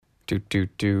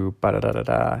Ba da da da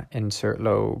da. Insert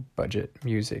low budget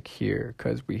music here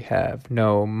because we have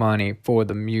no money for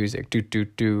the music. Ba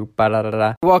da da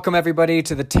da. Welcome everybody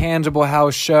to the Tangible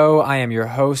House Show. I am your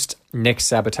host, Nick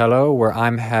Sabatello, where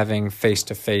I'm having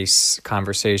face-to-face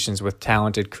conversations with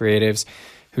talented creatives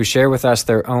who share with us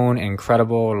their own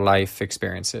incredible life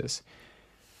experiences.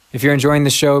 If you're enjoying the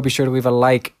show, be sure to leave a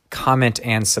like, comment,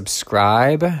 and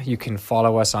subscribe. You can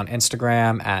follow us on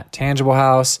Instagram at Tangible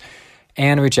House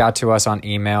and reach out to us on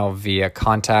email via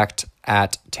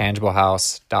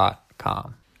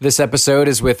contact@tangiblehouse.com. This episode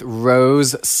is with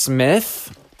Rose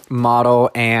Smith,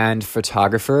 model and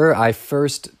photographer. I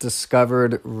first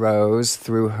discovered Rose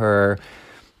through her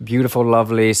beautiful,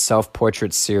 lovely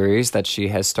self-portrait series that she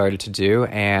has started to do,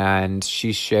 and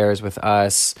she shares with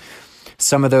us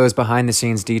some of those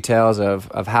behind-the-scenes details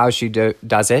of how she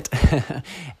does it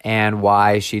and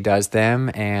why she does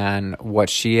them and what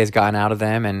she has gotten out of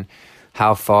them and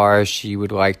how far she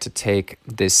would like to take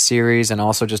this series and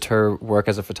also just her work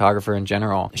as a photographer in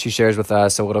general. She shares with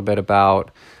us a little bit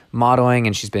about modeling,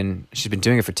 and she's been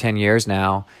doing it for 10 years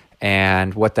now,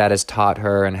 and what that has taught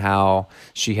her and how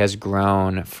she has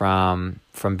grown from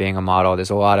being a model.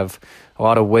 There's a lot of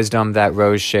wisdom that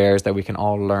Rose shares that we can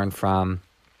all learn from.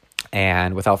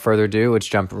 And without further ado, let's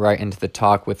jump right into the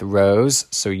talk with Rose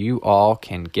so you all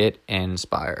can get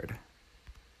inspired.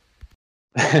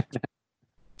 Okay.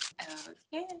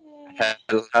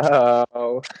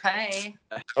 Hello. Hi.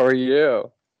 How are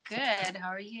you? Good. How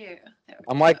are you?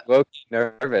 I'm like low-key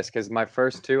nervous because my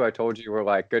first two I told you were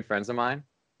like good friends of mine.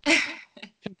 But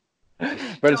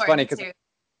it's funny because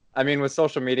I mean with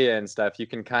social media and stuff, you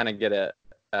can kind of get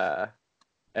a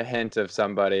hint of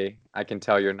somebody. I can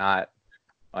tell you're not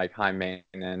like high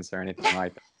maintenance or anything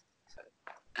like that.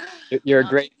 You're a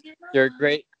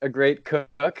great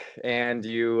cook, and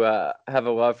you have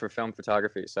a love for film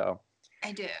photography. So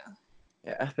I do.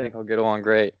 Yeah, I think I'll get along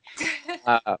great.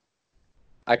 I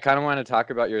kind of want to talk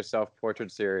about your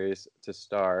self-portrait series to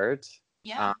start.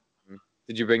 Yeah.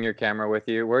 Did you bring your camera with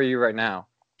you? Where are you right now?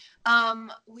 I'm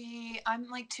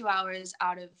like 2 hours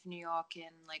out of New York in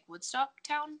like Woodstock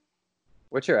town.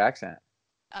 What's your accent?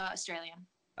 Australian.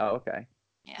 Oh, okay.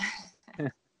 Yeah.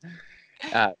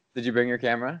 Did you bring your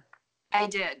camera? I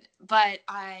did, but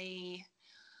I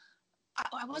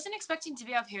wasn't expecting to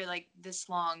be up here like this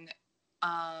long.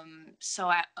 So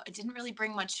I didn't really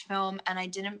bring much film, and I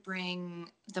didn't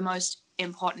bring the most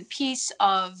important piece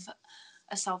of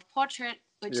a self-portrait,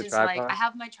 which Your is tripod? like I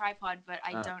have my tripod, but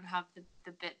I don't have the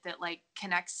bit that like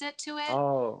connects it to it.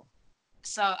 Oh.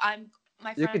 So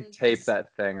my You friend could tape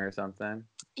that thing or something.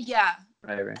 Yeah.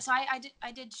 Maybe. So I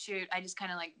did shoot. I just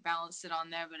kind of like balanced it on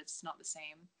there, but it's not the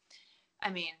same.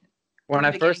 I mean, in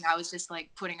the beginning, I was just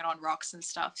like putting it on rocks and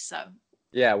stuff. So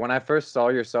yeah, when I first saw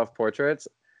your self-portraits,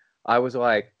 I was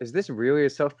like, is this really a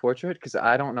self-portrait? Because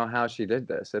I don't know how she did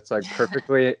this. It's like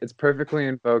it's perfectly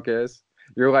in focus.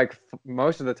 You're like,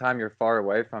 most of the time you're far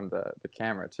away from the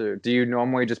camera too. Do you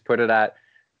normally just put it at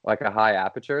like a high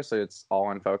aperture so it's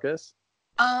all in focus?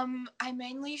 I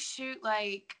mainly shoot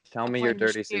like. Tell me your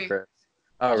dirty secrets.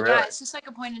 Oh, really? Yeah, it's just like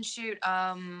a point and shoot.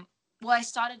 Well, I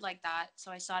started like that.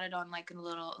 So I started on like a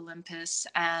little Olympus,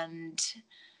 and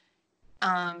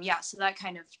yeah, so that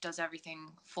kind of does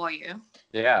everything for you.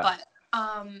 Yeah. But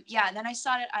yeah, then I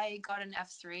got an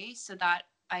F3, so that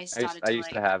I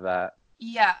used to have that.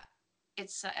 Yeah,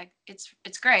 it's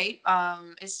great.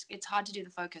 It's hard to do the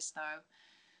focus though.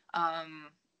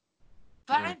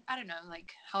 But I don't know,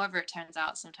 like however it turns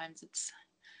out, sometimes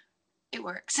it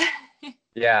works.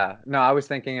 Yeah, no, I was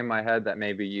thinking in my head that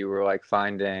maybe you were like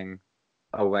finding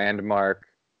a landmark,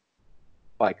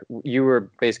 like you were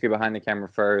basically behind the camera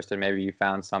first, and maybe you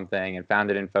found something and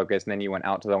found it in focus, and then you went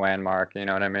out to the landmark. You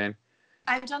know what I mean?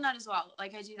 I've done that as well.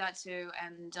 Like I do that too,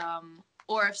 and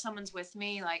or if someone's with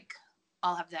me, like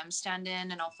I'll have them stand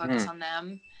in and I'll focus on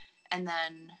them, and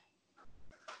then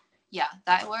yeah,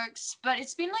 that works. But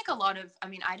it's been like a lot of. I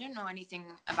mean, I don't know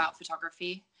anything about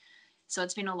photography, so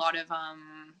it's been a lot of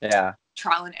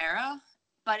trial and error.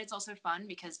 But it's also fun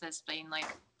because there's been like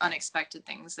unexpected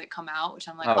things that come out, which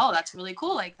I'm like, oh, that's really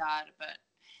cool like that. But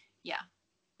yeah,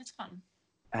 it's fun.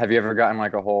 Have you ever gotten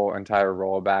like a whole entire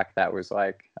roll back that was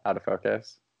like out of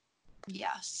focus?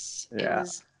 Yes. Yeah. It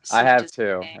was I have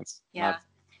too. Yeah.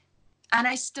 And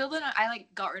I still didn't. I like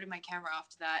got rid of my camera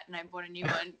after that, and I bought a new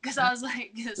one because I was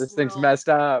like, this thing's messed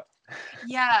up.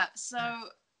 Yeah. So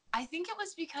I think it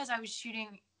was because I was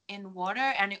shooting in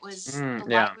water, and it was the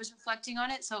light was reflecting on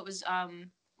it, so it was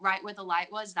right where the light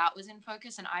was, that was in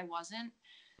focus, and I wasn't.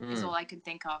 Is all I could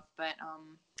think of. But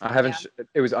I haven't.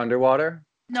 It was underwater.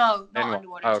 No, not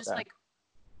underwater. Just like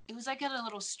it was like at a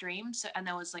little stream, so and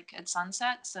there was like at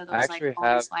sunset, so there I was like actually all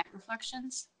have these light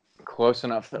reflections. close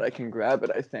enough that I can grab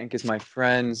it, I think, is my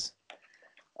friend's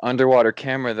underwater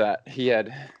camera that he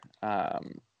had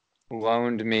um,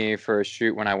 loaned me for a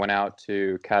shoot when I went out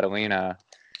to Catalina,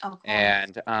 Oh, cool.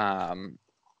 and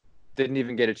didn't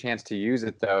even get a chance to use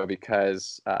it though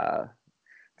because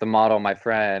the model, my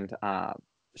friend,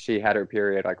 she had her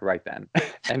period like right then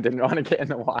and didn't want to get in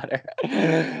the water.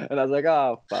 And I was like,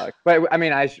 oh fuck. But I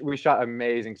mean, we shot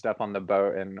amazing stuff on the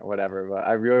boat and whatever, but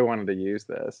I really wanted to use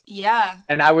this. Yeah.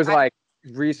 And I was like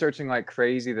researching like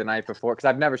crazy the night before because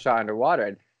I've never shot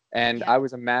underwater, and Yeah. I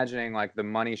was imagining like the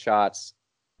money shots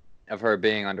of her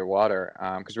being underwater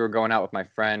because we were going out with my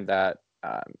friend that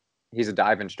he's a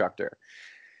dive instructor.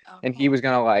 And he cool. was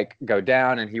gonna like go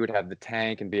down, and he would have the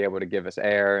tank and be able to give us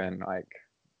air, and like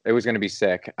it was gonna be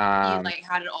sick. You like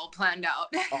had it all planned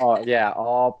out. Oh yeah,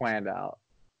 all planned out.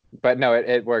 But no,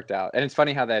 it worked out, and it's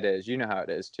funny how that is. You know how it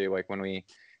is too. Like when we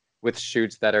with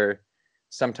shoots that are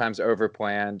sometimes over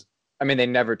planned. I mean, they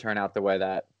never turn out the way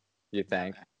that you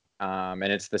think, and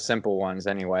it's the simple ones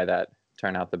anyway that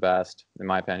turn out the best, in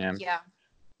my opinion. Yeah.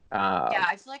 Yeah,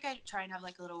 I feel like I try and have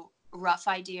like a little rough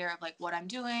idea of like what I'm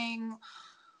doing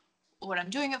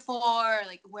it for,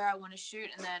 like where I want to shoot,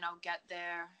 and then I'll get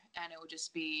there and it will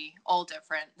just be all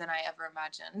different than I ever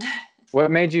imagined.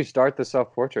 What made you start the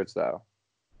self-portraits though?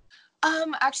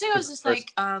 Actually I was just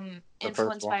like first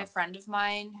influenced by one. a friend of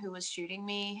mine who was shooting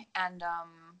me, and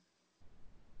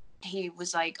he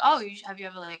was like, oh, have you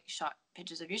ever like shot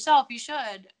pictures of yourself? You should.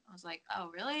 I was like, oh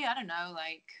really? I don't know,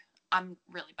 like I'm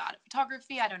really bad at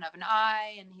photography, I don't have an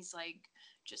eye. And he's like,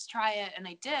 just try it. And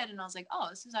I did, and I was like, oh,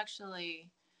 this is actually,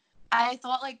 I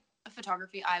thought like a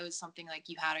photography eye was something like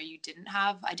you had or you didn't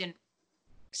have. I didn't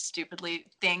stupidly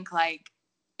think like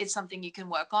it's something you can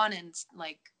work on, and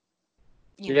like,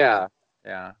 you know,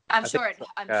 yeah. I'm sure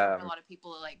a lot of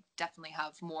people like definitely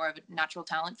have more of a natural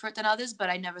talent for it than others, but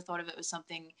I never thought of it as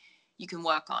something you can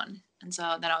work on. And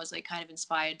so then I was like kind of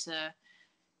inspired to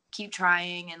keep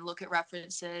trying and look at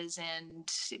references and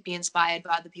be inspired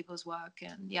by other people's work.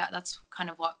 And yeah, that's kind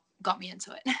of what got me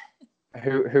into it.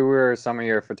 Who were some of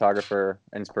your photographer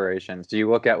inspirations? Do you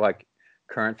look at like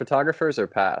current photographers or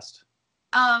past?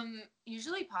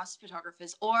 Usually past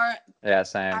photographers, or Yeah,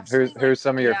 same. actually, Who's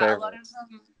some of your favorites? a lot of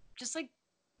them just like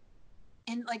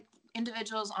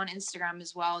individuals on Instagram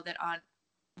as well that aren't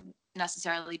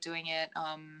necessarily doing it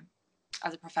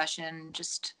as a profession.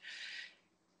 Just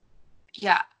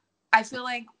yeah, I feel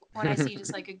like when I see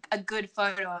just like a good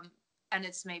photo and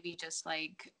it's maybe just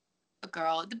like a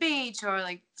girl at the beach or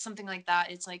like something like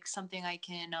that, it's like something I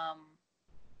can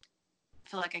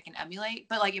feel like I can emulate,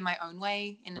 but like in my own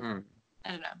way. And I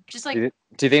don't know, just like. Do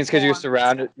you think it's because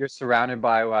you're surrounded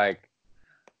by like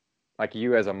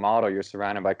you as a model, you're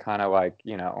surrounded by kind of like,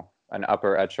 you know, an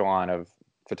upper echelon of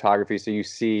photography, so you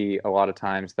see a lot of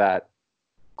times that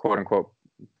quote unquote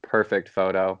perfect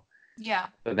photo. Yeah.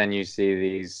 But then you see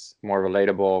these more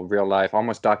relatable, real life,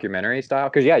 almost documentary style.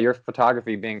 Because yeah, your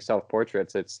photography being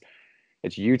self-portraits, it's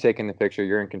you taking the picture,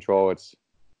 you're in control, it's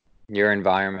your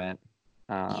environment.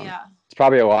 Yeah. It's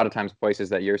probably a lot of times places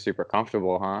that you're super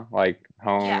comfortable, huh? Like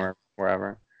home or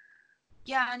wherever.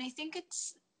 Yeah, and I think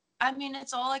it's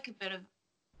all like a bit of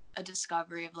a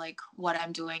discovery of like what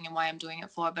I'm doing and why I'm doing it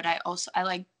for. But I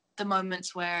like the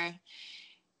moments where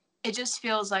it just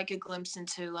feels like a glimpse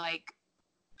into like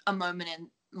a moment in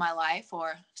my life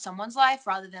or someone's life,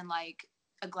 rather than like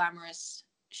a glamorous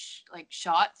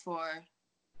shot for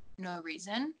no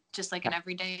reason, just like an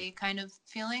everyday kind of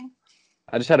feeling.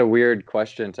 I just had a weird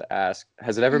question to ask.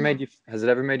 Has it ever made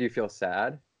you feel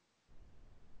sad?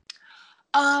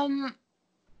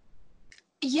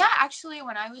 Yeah, actually,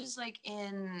 when I was like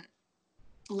in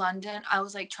London, I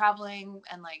was like traveling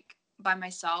and like by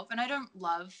myself, and I don't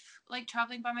love like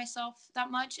traveling by myself that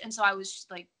much, and so I was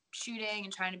just, like shooting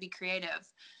and trying to be creative.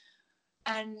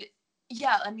 And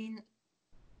yeah, I mean,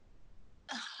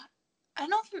 I don't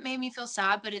know if it made me feel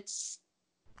sad, but it's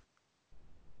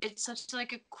such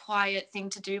like a quiet thing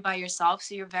to do by yourself,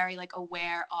 so you're very like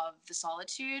aware of the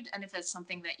solitude, and if it's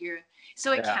something that you're,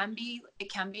 so it can be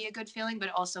a good feeling, but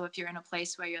also if you're in a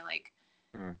place where you're like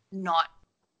not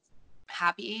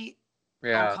happy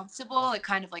or comfortable, it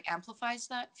kind of like amplifies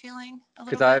that feeling a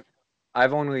little bit.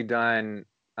 I've only done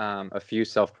a few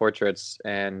self-portraits,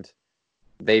 and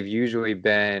they've usually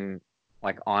been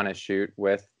like on a shoot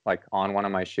with like on one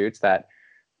of my shoots that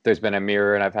there's been a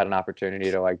mirror and I've had an opportunity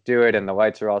to like do it and the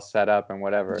lights are all set up and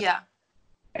whatever. Yeah.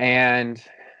 And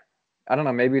I don't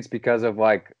know, maybe it's because of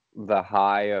like the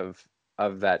high of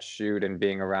that shoot and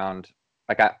being around,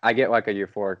 like I get like a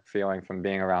euphoric feeling from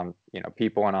being around, you know,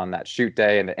 people and on that shoot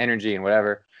day and the energy and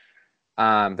whatever.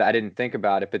 that I didn't think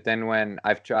about it. But then when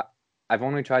I've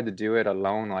only tried to do it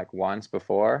alone like once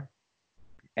before,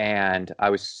 and I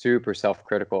was super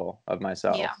self-critical of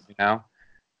myself, Yeah. you know,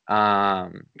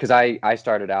 because I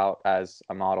started out as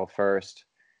a model first,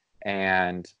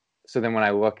 and so then when I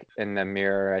look in the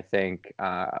mirror, I think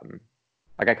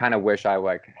like I kind of wish I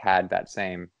like had that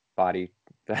same body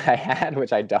that I had,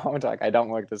 which I don't. Like I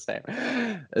don't look the same.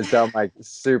 And so I'm like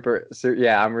super,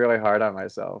 yeah, I'm really hard on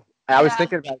myself. I was Yeah.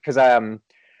 thinking about because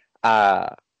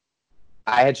uh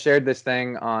I had shared this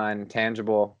thing on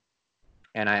Tangible,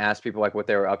 and I asked people like what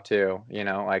they were up to, you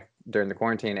know, like during the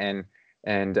quarantine,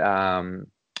 and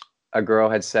a girl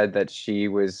had said that she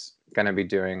was gonna be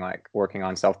doing like working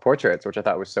on self-portraits, which I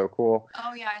thought was so cool.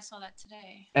 Oh yeah, I saw that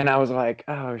today. And I was like,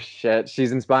 oh shit,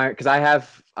 she's inspired because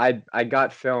I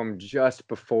got filmed just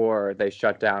before they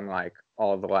shut down like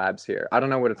all the labs here. I don't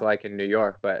know what it's like in New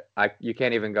York, but you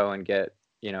can't even go and get,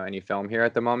 you know, any film here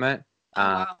at the moment. Oh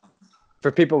wow.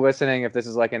 For people listening, if this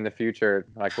is like in the future,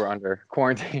 like we're under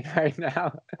quarantine right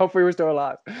now, hopefully we're still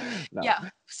alive. No, Yeah.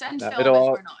 Send no, film it'll if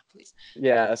all, we're not, please.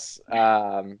 yes.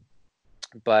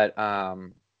 But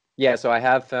yeah, so I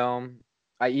have film.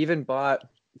 I even bought,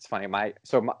 it's funny,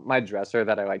 my dresser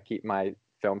that I like keep my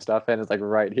film stuff in is like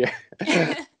right here.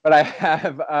 But I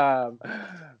have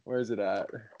where is it at?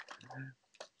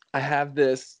 I have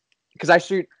this because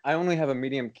I only have a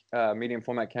medium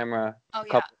format camera, Oh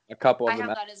yeah. a couple I of them.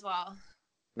 have that as well.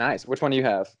 Nice. Which one do you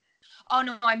have? Oh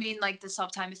no, I mean like the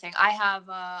self timer thing. I have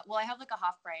well I have like a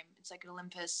half frame. It's like an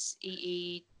Olympus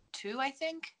EE2, I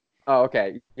think. Oh,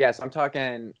 okay. Yes, I'm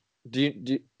talking. Do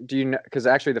you know? Because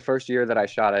actually, the first year that I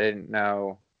shot, I didn't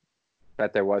know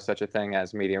that there was such a thing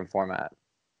as medium format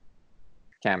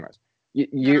cameras.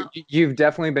 No. You've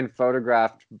definitely been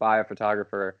photographed by a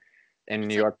photographer in New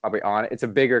It's like, York, probably on it. It's a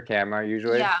bigger camera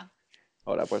usually. yeah.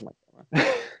 Hold up, where's my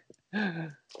camera?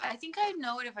 I think I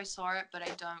know it if I saw it, but I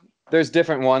don't. There's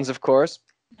different ones, of course,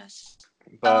 but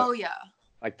Oh yeah.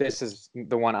 like this is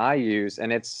the one I use,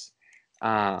 and it's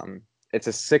a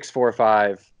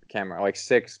 645 camera, like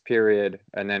 6 period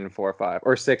and then 4.5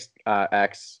 or 6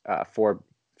 x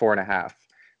 4.5,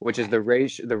 which is Okay.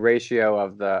 the ratio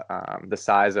of the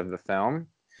size of the film.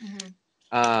 Mhm.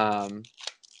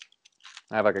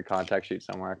 I have like a contact sheet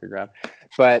somewhere I could grab,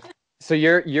 but so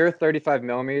your 35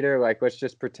 millimeter, like let's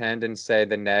just pretend and say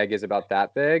the neg is about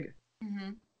that big.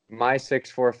 Mhm. My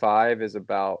 645 is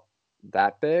about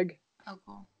that big, Oh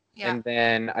cool. Yeah. and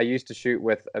then I used to shoot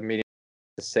with a medium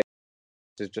 6,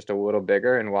 which is just a little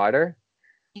bigger and wider.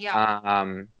 Yeah.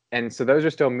 And so those are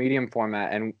still medium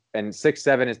format, and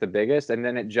 6.7 is the biggest, and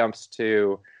then it jumps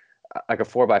to like a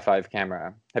 4x5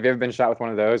 camera. Have you ever been shot with one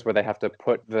of those where they have to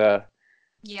put the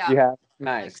Yeah. you have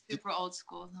Like nice. super old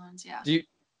school ones. Yeah. Do you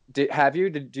do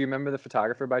you remember the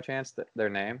photographer by chance, their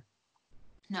name?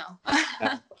 No.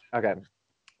 No. Okay.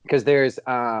 Because there's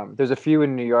a few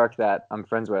in New York that I'm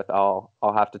friends with. I'll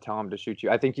have to tell them to shoot you.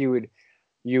 I think you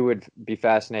would be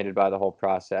fascinated by the whole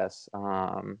process.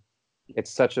 It's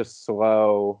such a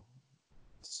slow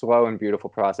and beautiful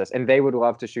process, and they would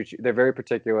love to shoot you. They're very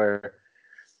particular.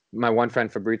 My one friend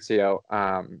Fabrizio,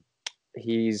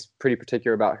 he's pretty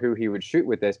particular about who he would shoot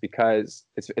with this because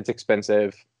it's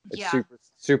expensive. It's Yeah.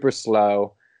 super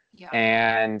slow, Yeah.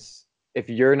 and if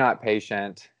you're not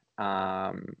patient,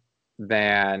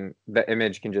 then the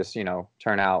image can just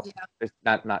turn out. Yeah. It's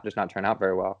not turn out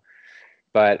very well.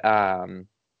 But I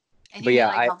think but it yeah,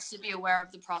 like helps to be aware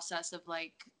of the process of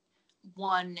like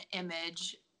one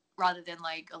image rather than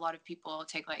like a lot of people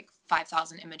take like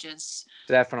 5,000 images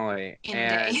definitely. in a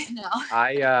And day. No.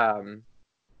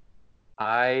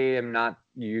 I am not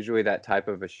usually that type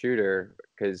of a shooter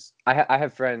because I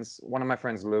have friends. One of my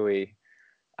friends, Louis,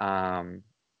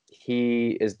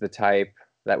 he is the type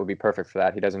that would be perfect for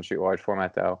that. He doesn't shoot large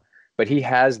format though, but he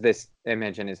has this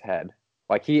image in his head.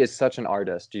 Like he is such an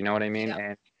artist. Do you know what I mean? Yeah.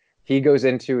 And he goes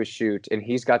into a shoot and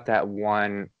he's got that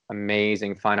one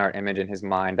amazing fine art image in his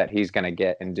mind that he's gonna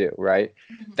get and do, right?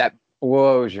 Mhm. That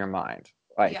blows your mind.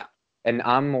 Like, Yeah. and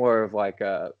I'm more of like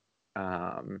a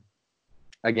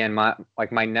again, my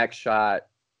next shot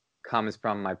comes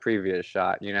from my previous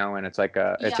shot, and it's like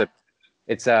Yeah.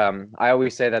 it's I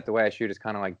always say that the way I shoot is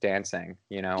kind of like dancing,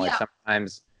 like Yeah.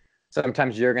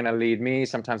 sometimes you're gonna lead me,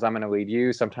 sometimes I'm gonna lead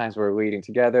you, sometimes we're leading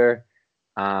together.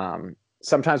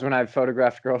 Sometimes when I've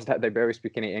photographed girls that they barely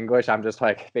speak any English, I'm just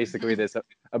like basically this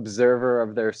observer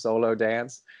of their solo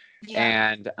dance.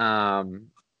 Yeah. And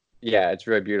yeah, it's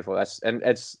really beautiful. And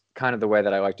it's kind of the way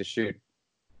that I like to shoot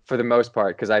for the most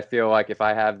part, because I feel like if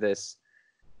I have this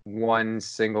one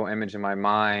single image in my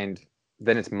mind,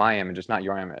 then it's my image, it's not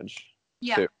your image.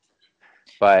 Yeah. Too.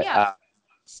 But Yeah.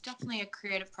 it's definitely a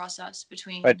creative process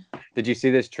between. But did you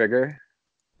see this trigger?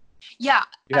 Yeah,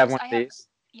 You have one of these?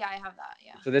 Yeah, I have that.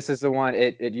 Yeah. So this is the one.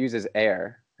 It uses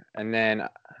air, and then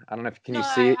I don't know if can you No,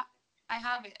 see? I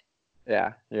have it.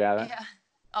 Yeah, you have it. Yeah.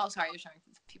 Oh, sorry, you're showing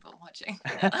people watching.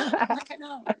 I'm like, I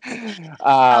know.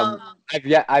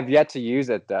 I've yet to use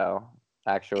it though.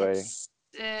 Actually,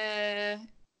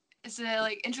 It's a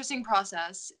like interesting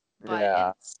process, but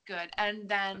yeah, it's good. And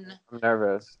then I'm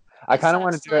nervous. I kind of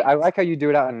want to do it. I like how you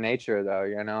do it out in nature, though.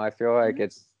 You know, I feel like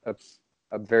it's a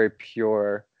very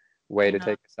pure way to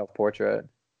take a self-portrait.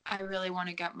 I really want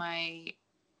to get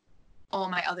all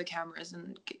my other cameras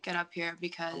and get up here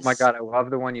because. Oh my god, I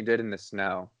love the one you did in the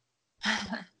snow.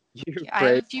 I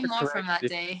have a few more from that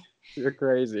day. You're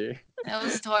crazy. It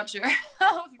was torture.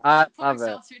 I put love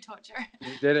myself it. through torture.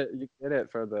 You did it. You did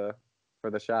it for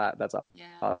the shot. That's all.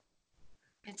 Yeah.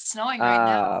 It's snowing right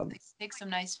now. Take some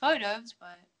nice photos,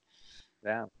 but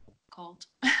yeah, cold.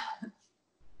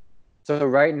 So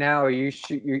right now, are you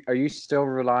still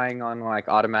relying on like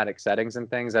automatic settings and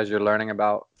things as you're learning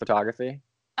about photography?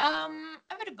 A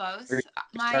bit of both.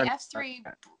 My F3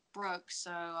 broke,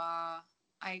 so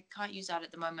I can't use that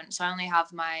at the moment. So I only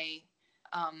have my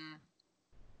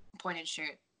point and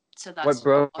shoot. So that's what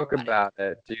broke about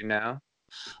it? Do you know?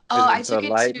 Oh, I took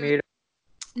it light to. meter?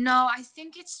 No, I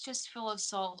think it's just full of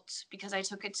salt because I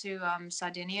took it to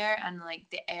Sardinia and like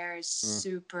the air is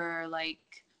super like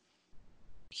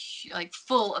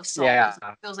full of salt. Yeah.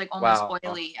 It feels like almost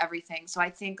oily everything. So I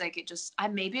think like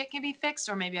maybe it can be fixed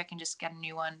or maybe I can just get a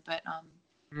new one. But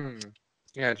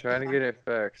yeah, try to get it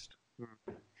fixed.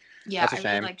 Yeah, that's a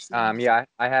shame. Really yeah,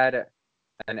 I had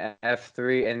an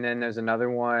F3 and then there's another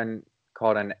one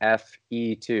called an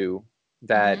FE2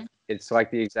 that it's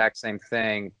like the exact same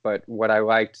thing, but what I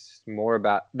liked more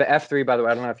about the F3, by the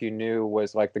way, I don't know if you knew,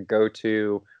 was like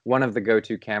one of the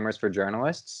go-to cameras for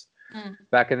journalists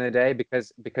back in the day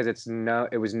because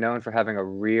it was known for having a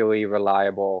really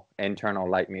reliable internal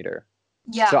light meter.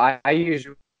 Yeah. So I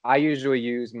usually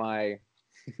use my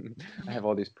I have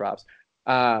all these props.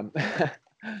 I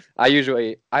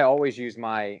always use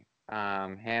my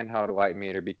handheld light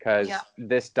meter because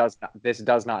this does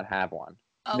not have one.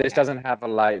 Okay. This doesn't have a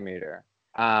light meter.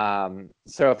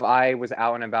 So if I was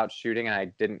out and about shooting and I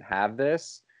didn't have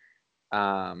this,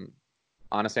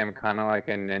 honestly, I'm kind of like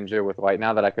a ninja with light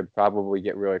now that I could probably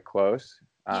get really close.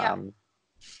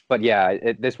 But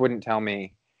yeah, this wouldn't tell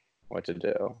me what to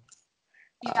do.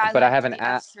 Yeah, but I have an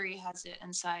app. F3 has it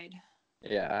inside.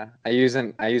 Yeah, I use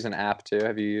an app too.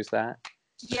 Have you used that?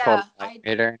 It's called Light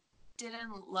Meter.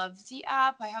 Didn't love the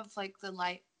app. I have like the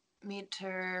Light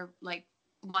Meter like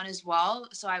one as well,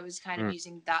 so I was kind of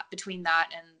using that between that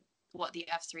and what the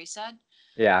F3 said.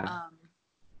 Yeah.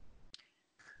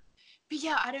 But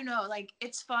yeah, I don't know. Like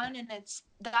it's fun, and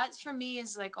that for me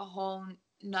is like a whole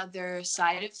nother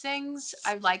side of things.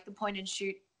 I like the point and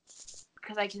shoot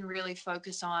because I can really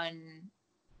focus on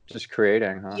just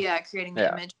creating, huh? Yeah, creating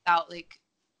the image without like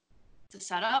the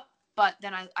setup. But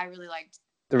then I really liked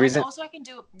the reason. And also, I can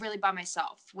do it really by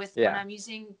myself. When I'm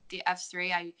using the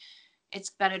F3, it's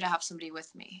better to have somebody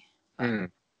with me. The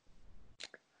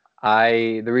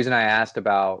reason I asked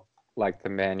about like the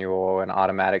manual and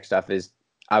automatic stuff is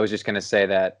I was just gonna say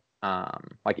that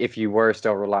like if you were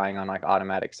still relying on like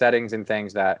automatic settings and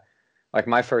things, that like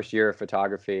my first year of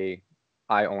photography,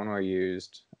 I only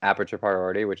used aperture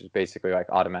priority, which is basically like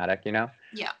automatic, you know?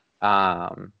 Yeah.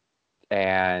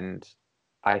 And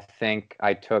I think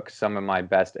I took some of my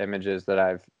best images that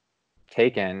I've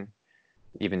taken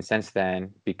even since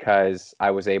then because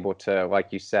I was able to,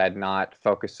 like you said, not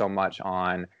focus so much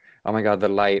on, oh my God, the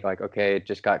light, like, okay, it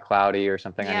just got cloudy or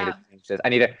something. I need to change this. I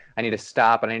need to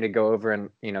stop. I need to go over and,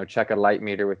 check a light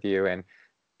meter with you. And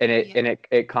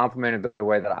it complemented the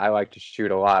way that I like to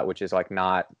shoot a lot, which is like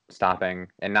not stopping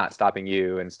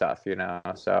you and stuff,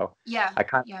 So I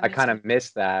kind of miss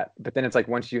that. But then it's like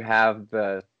once you have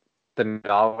the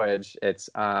knowledge, it's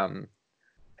I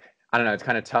don't know, it's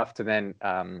kind of tough to then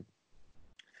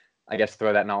I guess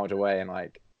throw that knowledge away and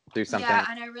like do something. Yeah,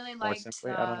 and I really liked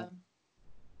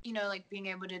like being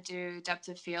able to do depth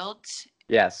of field.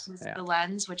 Yes. With the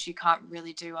lens, which you can't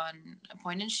really do on a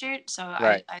point and shoot. So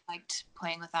right. I liked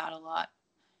playing with that a lot.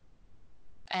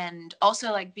 And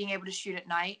also like being able to shoot at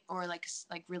night or like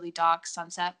really dark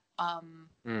sunset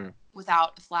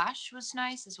without a flash was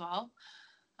nice as well.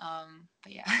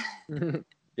 But yeah.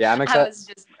 Yeah, I'm excited. I was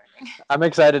just learning. I'm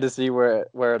excited to see where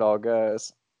it all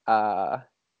goes.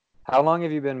 How long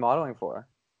have you been modeling for?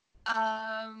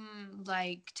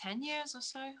 Like 10 years or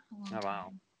so. Oh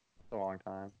wow, that's a long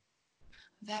time.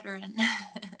 Veteran.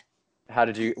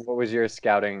 What was your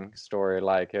scouting story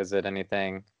like? Is it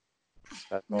anything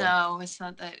special? No, it's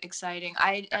not that exciting.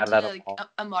 I Out of entered that like all?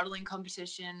 a modeling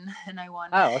competition and I won.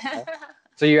 Oh, okay.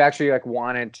 So you actually like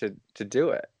wanted to do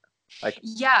it, like.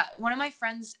 Yeah, one of my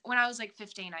friends, when I was like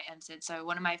 15, I entered. So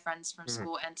one of my friends from Mhm.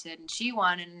 school entered and she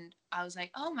won. And I was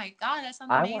like, oh my God, that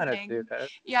sounds I want to amazing. do that.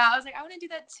 Yeah, I was like, I want to do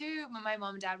that too. But my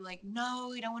mom and dad were like, no,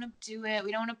 we don't want to do it.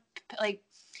 We don't want to, like,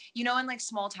 you know, in like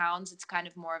small towns, it's kind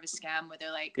of more of a scam where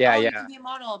they're like, Yeah, oh, you yeah, can be a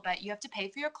model, but you have to pay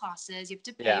for your classes. You have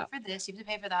to pay yeah. for this. You have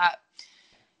to pay for that.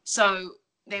 So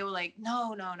they were like,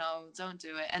 no, no, no, don't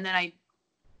do it. And then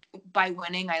by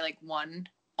winning, I like won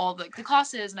all the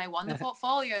classes and I won the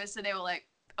portfolio. So they were like,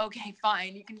 okay,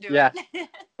 fine, you can do Yeah. it.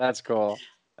 That's cool.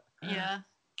 Yeah.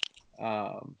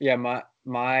 Yeah,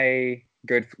 my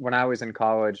good when I was in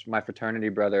college, my fraternity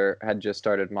brother had just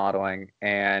started modeling,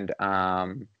 and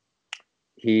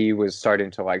he was starting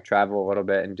to like travel a little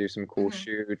bit and do some cool Mhm.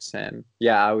 shoots, and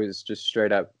yeah, I was just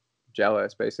straight up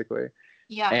jealous, basically.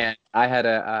 Yeah. And I had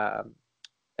a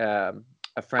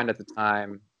friend at the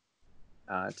time,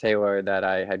 Taylor, that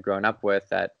I had grown up with,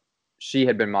 that she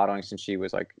had been modeling since she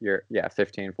was like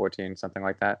 15, 14, something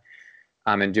like that.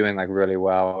 And doing like really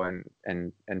well,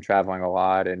 and traveling a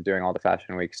lot and doing all the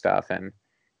Fashion Week stuff. And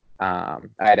I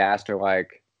had asked her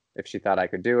like if she thought I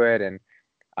could do it, and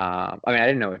I mean, I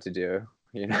didn't know what to do,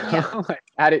 you know.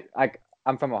 Yeah. like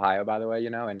I'm from Ohio, by the way, you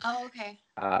know, and Oh, okay.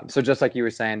 so just like you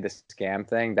were saying, this scam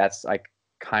thing, that's like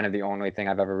kind of the only thing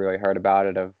I've ever really heard about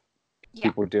it, of Yeah.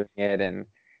 people doing it and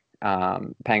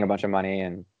paying a bunch of money,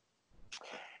 and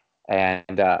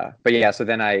but yeah, so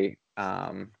then I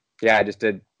just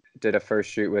did a first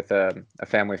shoot with a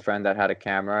family friend that had a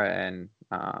camera, and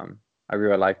I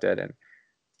really liked it, and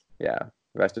yeah,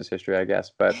 the rest is history, I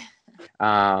guess. But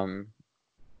um,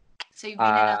 So you've been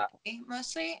in uh, LA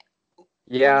mostly? Where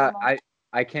do you yeah, model?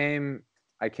 I came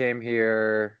I came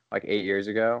here like 8 years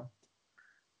ago,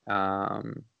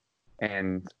 um,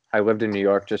 and I lived in New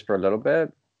York just for a little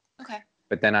bit, Okay.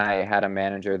 but then I had a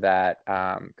manager that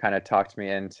kind of talked me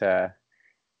into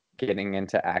getting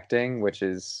into acting, which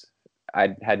is,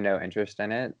 I had no interest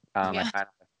in it. Yeah.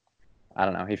 I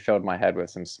don't know. He filled my head with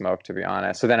some smoke, to be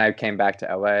honest. So then I came back to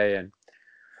LA, and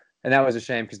that was a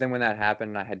shame, because then when that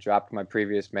happened, I had dropped my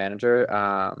previous manager.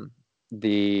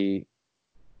 The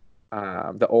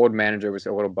the old manager was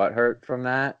a little butthurt from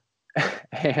that,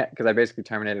 because I basically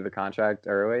terminated the contract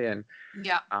early, and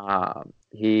Yeah.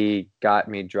 he got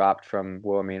me dropped from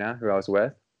Wilhelmina, who I was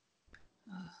with.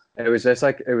 It was just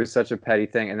like, it was such a petty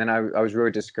thing, and then I was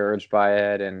really discouraged by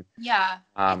it, and Yeah.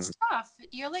 um, It's tough.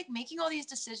 You're like making all these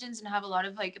decisions and have a lot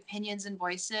of like opinions and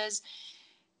voices,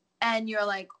 and you're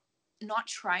like not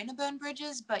trying to burn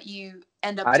bridges, but you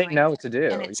end up I didn't doing know it, what to do.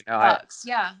 and You it know, sucks.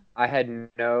 Yeah. I had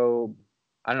no,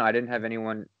 I don't know, I didn't have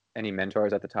any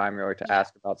mentors at the time really to Yeah.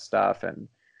 ask about stuff, and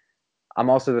I'm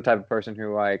also the type of person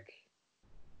who like,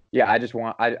 yeah,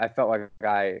 I felt like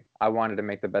I wanted to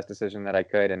make the best decision that I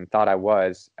could, and thought I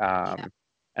was, Yeah.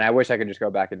 and I wish I could just go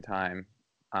back in time.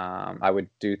 I would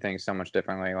do things so much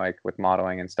differently, like with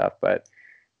modeling and stuff, but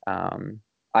um,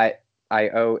 I I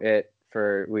owe it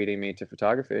for leading me to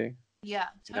photography, Yeah.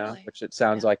 you know, Totally. which it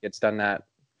sounds Yeah. like it's done that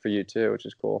for you too, which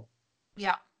is cool.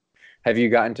 Yeah. Have you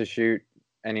gotten to shoot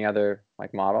any other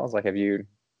like models? Like, have you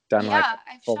done like Yeah.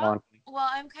 I've full shot. on? Well,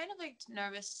 I'm kind of like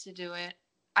nervous to do it.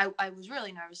 I was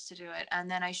really nervous to do it, and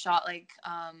then I shot like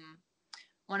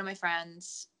one of my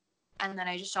friends, and then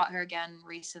I just shot her again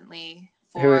recently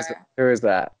for Who is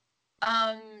that?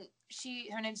 um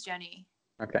her name's Jenny.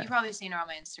 Okay. You've probably seen her on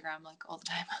my Instagram like all the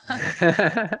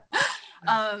time.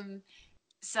 Oh,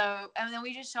 So and then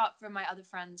we just shot for my other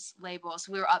friend's label.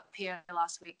 So we were up here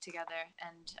last week together,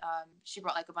 and she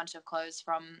brought like a bunch of clothes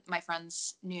from my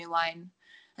friend's new line,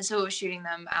 and so we were shooting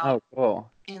them out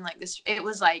cool. in like this. It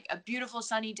was like a beautiful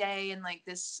sunny day in like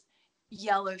this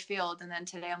yellow field, and then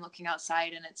today I'm looking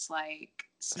outside and it's like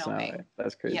So snowing.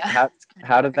 that's crazy. Yeah, it's kind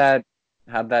How of did crazy.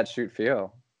 how'd that shoot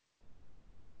feel?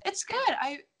 It's good.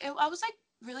 I was like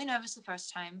really nervous the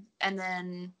first time, and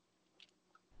then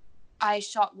I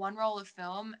shot one roll of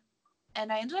film,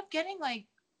 and I ended up getting like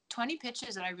 20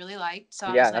 pictures that I really liked. So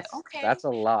I Yeah, was like, okay, that's a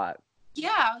lot.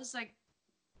 yeah. I was like,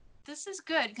 this is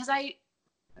good, because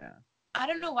Yeah. I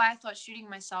don't know why I thought shooting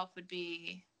myself would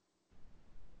be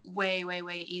way way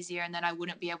way easier, and then I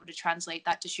wouldn't be able to translate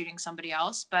that to shooting somebody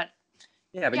else. But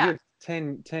Yeah, but you yeah, have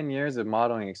 10 years of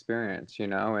modeling experience, you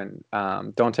know,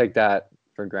 and don't take that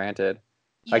for granted.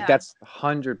 Like, yeah, that's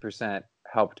 100%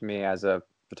 helped me as a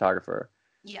photographer.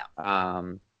 yeah,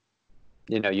 Um,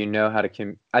 you know how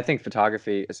to I think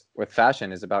photography with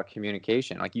fashion is about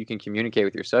communication. Like, you can communicate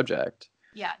with your subject,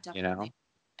 yeah, you know. definitely,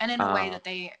 and in a way Um, that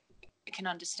they can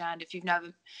understand. If you've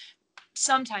never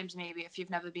sometimes maybe if you've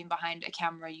never been behind a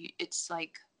camera, it's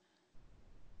like,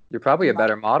 You're probably a you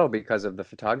better model because of the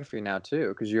photography now too,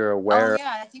 because you're oh aware of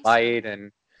yeah, I think so. light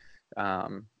and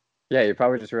yeah, you're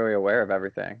probably just really aware of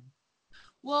everything.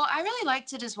 Well, I really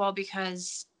liked it as well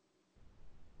because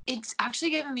it's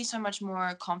actually given me so much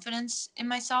more confidence in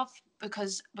myself,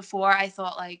 because before I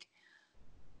thought like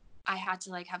I had to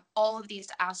like have all of these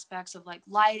aspects of like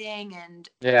lighting and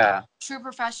Yeah. true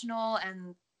professional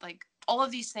and like all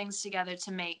of these things together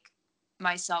to make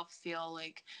myself feel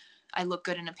like I look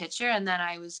good in a picture. And then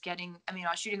I was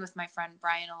shooting with my friend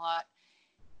Brian a lot,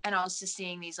 and I was just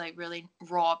seeing these like really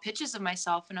raw pictures of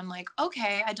myself, and I'm like,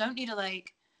 okay, I don't need to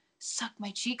like suck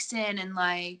my cheeks in and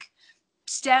like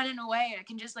stand in a way. I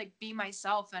can just like be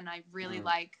myself, and I really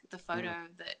like the photo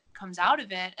that comes out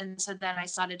of it. And so then I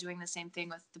started doing the same thing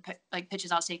with the like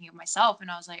pictures I was taking of myself, and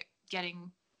I was like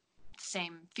getting the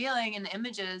same feeling in the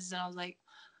images, and I was like,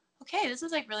 okay, this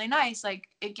is like really nice. Like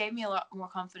it gave me a lot more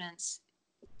confidence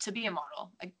to be a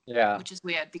model, like, Yeah. which is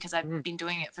weird because I've been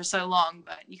doing it for so long,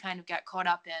 but you kind of get caught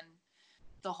up in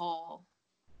the whole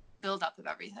build up of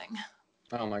everything.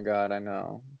 Oh my God, I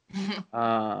know.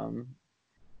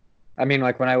 I mean,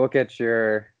 like when I look at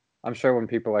I'm sure when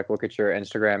people like look at your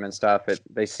Instagram and stuff,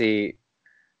 they see,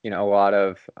 a lot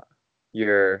of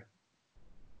your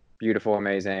beautiful,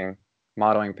 amazing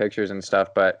modeling pictures and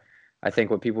stuff. But I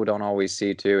think what people don't always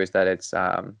see too is that it's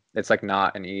like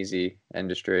not an easy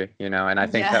industry, And I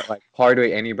think that like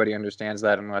hardly anybody understands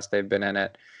that unless they've been in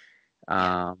it.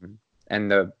 And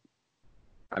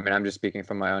I'm just speaking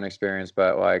from my own experience,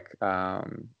 but like, I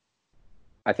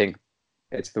think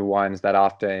it's the ones that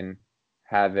often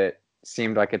have it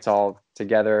seemed like it's all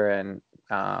together and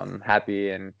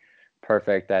happy and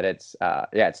perfect that it's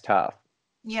tough.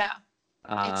 Yeah.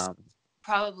 It's Um,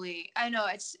 probably, I know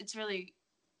it's really,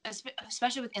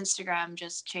 especially with Instagram,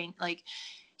 just change, like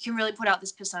you can really put out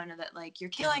this persona that like you're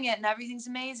killing it and everything's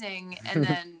amazing, and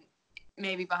then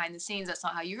maybe behind the scenes that's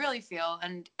not how you really feel,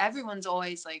 and everyone's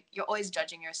always like, you're always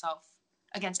judging yourself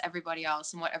against everybody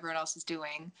else and what everyone else is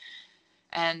doing,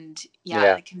 and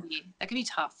yeah. that can be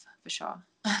tough for sure.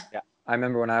 Yeah. I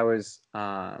remember when I was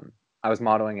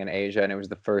modeling in Asia, and it was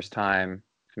the first time,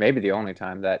 maybe the only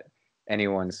time, that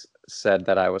anyone's said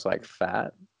that I was like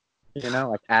fat,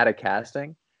 like at a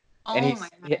casting. And Oh my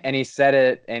God. he said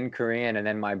it in Korean, and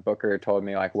then my booker told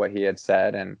me like what he had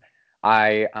said, and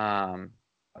I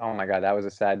oh my God, that was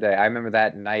a sad day. I remember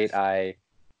that night I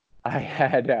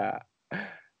had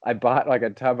I bought like a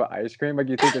tub of ice cream. Like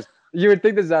you would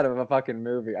think this is out of a fucking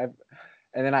movie.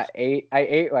 And then I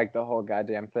ate like the whole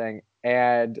goddamn thing,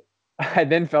 and I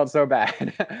then felt so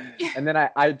bad. And then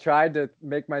I tried to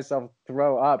make myself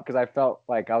throw up because I felt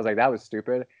like I was like, that was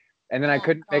stupid. And then I Oh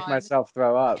couldn't make God. myself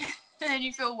throw up. And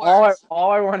you feel All worse.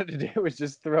 I wanted to do was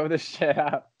just throw this shit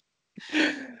out.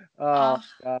 Oh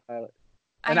God. I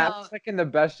And I know. was like in the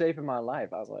best shape of my life.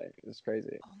 I was like, it's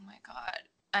crazy. Oh my God.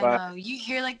 I But know. You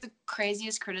hear like the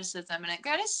craziest criticism and it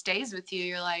kind of stays with you.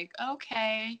 You're like,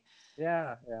 okay.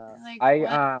 yeah. Like,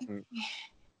 what?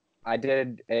 I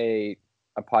did a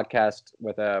podcast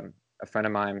with a friend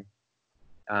of mine.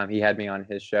 He had me on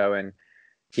his show, and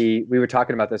we were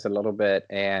talking about this a little bit,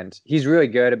 and he's really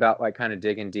good about like kind of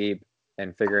digging deep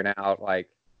and figuring out like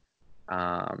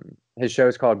his show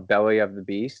is called Belly of the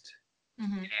Beast,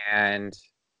 and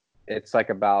it's like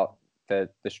about the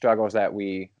struggles that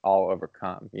we all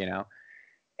overcome,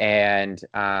 and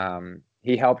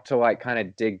he helped to like kind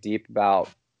of dig deep about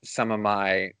some of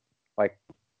my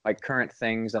like current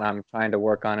things that I'm trying to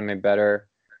work on and be better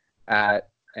at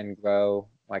and grow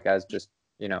like as just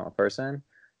a person,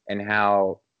 and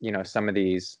how some of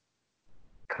these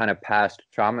kind of past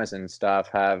traumas and stuff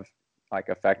have like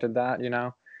affected that,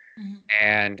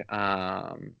 and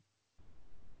I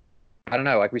don't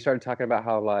know, like we started talking about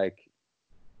how like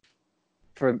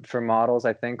for models,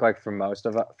 I think like for most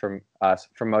of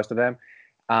them,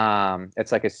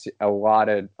 it's like a lot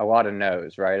of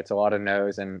no's, right? It's a lot of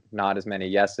no's and not as many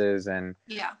yeses. And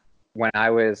when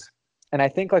and I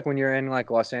think like when you're in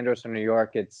like Los Angeles or New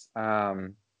York, it's I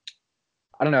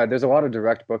don't know, there's a lot of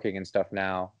direct booking and stuff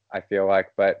now, I feel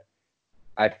like, but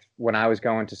when I was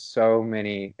going to so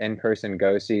many in-person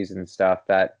go-sees and stuff,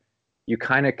 that you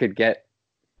kind of could get,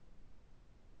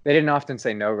 they didn't often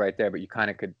say no right there, but you kind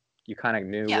of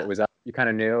knew what was up. You kind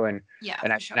of knew, and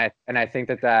I think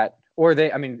that or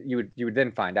they, I mean, you would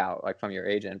then find out like from your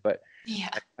agent, but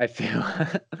I feel,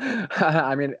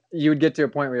 I mean, you would get to a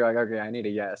point where you're like, okay, I need a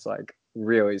yes, like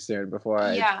really soon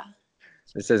before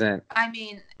this isn't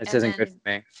good for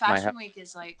me. Fashion Week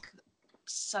is like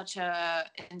such a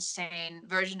insane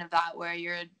version of that, where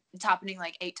it's happening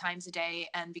like 8 times a day,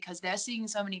 and because they're seeing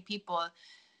so many people,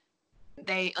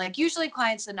 they like usually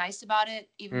clients are nice about it,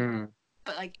 even Mm,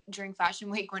 but like during fashion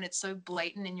week when it's so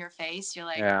blatant in your face, you're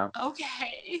like, yeah.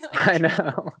 okay. I Like,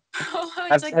 know.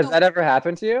 it's like Has that ever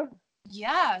happened to you?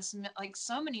 yes, like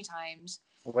so many times.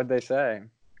 What'd they say?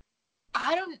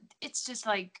 I don't. It's just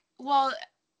like, well,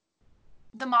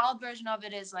 the mild version of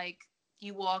it is like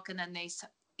you walk and then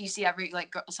you see every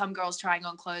like some girls trying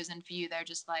on clothes, and for you they're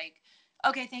just like,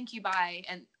 okay, thank you, bye,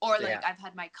 and or like Yeah. I've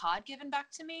had my card given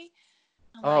back to me.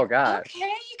 I'm Oh like, gosh. okay,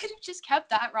 you could have just kept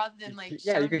that rather than like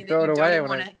Yeah, you showing me could that throw you it don't away even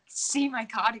when want it. to see my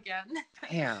card again.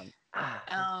 Damn.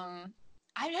 Ah.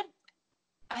 I had.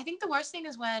 I think the worst thing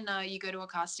is when you go to a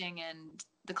casting and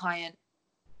the client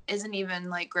isn't even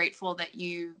like grateful that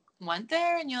you went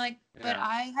there, and you're like, but Yeah.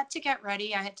 I had to get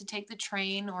ready. I had to take the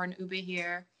train or an Uber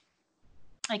here.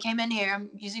 I came in here. I'm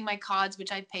using my cards,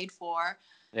 which I paid for,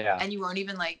 Yeah. and you won't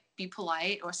even like be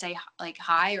polite or say like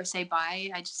hi or say bye.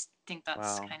 I just think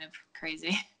that's Wow. kind of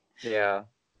crazy. Yeah.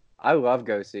 I love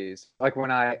go sees. Like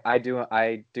when I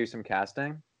do some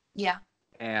casting, Yeah.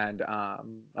 and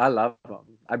I love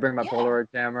them. I bring my Yeah.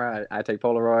 Polaroid camera. I take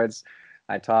Polaroids.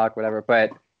 I talk whatever.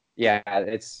 But yeah,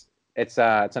 it's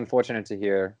unfortunate to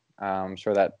hear. I'm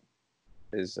sure that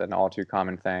is an all too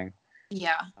common thing.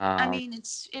 Yeah. I Um, mean,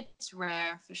 it's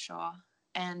rare for sure.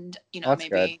 And, well, that's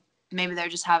good. maybe they're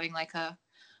just having like a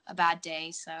bad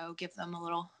day, so give them a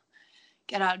little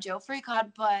get out of jail free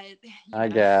card, but I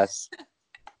guess.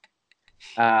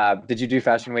 Did you do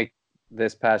Fashion Week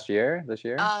this year?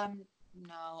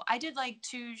 no. I did like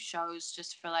 2 shows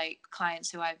just for like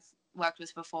clients who I've worked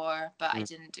with before, but I Mm.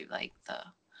 didn't do like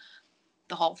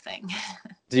the whole thing.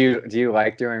 Do you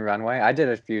like doing runway? I did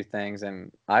a few things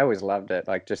and I always loved it.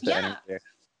 Like just the Yeah. energy,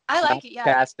 I not like it. Yeah.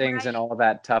 When castings and I all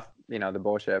that tough, the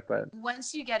bullshit. But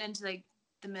once you get into like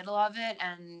the middle of it,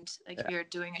 and like if yeah, you're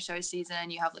doing a show season,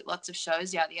 you have like lots of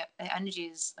shows, yeah, the energy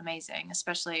is amazing.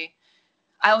 Especially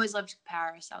I always loved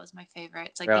Paris. That was my favorite.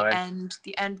 It's like really.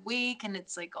 the end week, and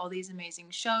it's like all these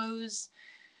amazing shows.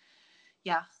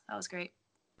 Yeah, that was great.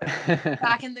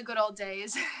 Back in the good old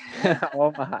days.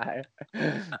 Oh my,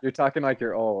 you're talking like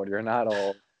you're old. You're not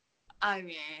old. I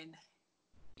mean,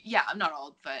 yeah, I'm not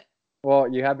old, but Well,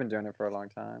 you have been doing it for a long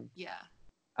time. yeah.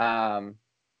 Um,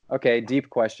 okay, deep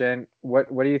question. What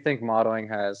do you think modeling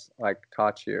has like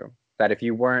taught you that if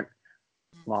you weren't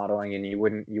modeling and you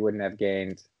wouldn't have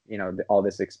gained all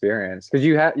this experience because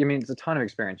I mean it's a ton of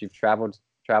experience. You've traveled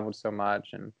so much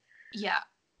and Yeah.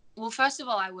 Well, first of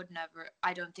all, I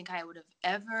don't think I would have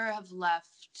ever have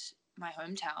left my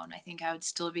hometown. I think I would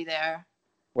still be there.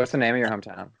 what's the name of your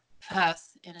hometown?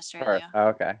 Perth in Perth. Australia. Oh,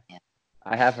 okay. Yeah.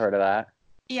 I have heard of that.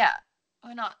 Yeah.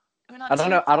 We're not I don't too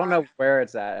know. I don't far. know where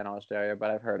it's at in Australia,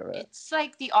 but I've heard of it. It's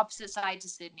like the opposite side to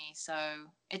Sydney, so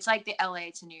it's like the LA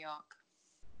to New York.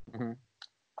 Hmm.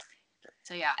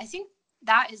 So yeah, I think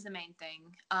that is the main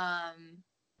thing. I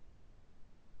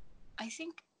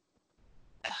think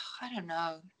I don't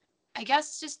know. I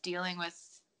guess just dealing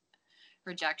with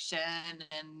rejection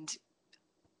and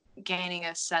gaining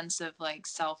a sense of like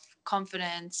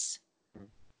self-confidence.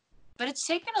 But it's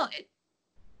taken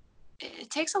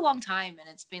it takes a long time, and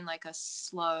it's been like a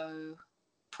slow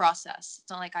process. It's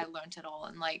not like I learned it all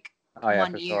in like Oh yeah,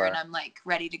 one for year and sure. I'm like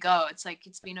ready to go. It's like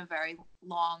it's been a very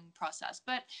long process.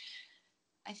 But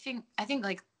I think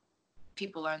like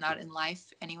people learn that in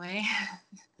life anyway.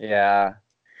 Yeah,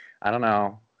 I don't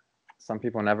know. Some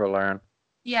people never learn.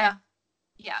 Yeah.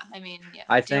 Yeah. I mean, yeah.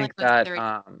 I Dealing think with that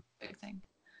the big thing.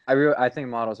 I think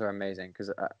models are amazing because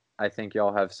I think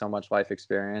y'all have so much life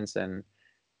experience and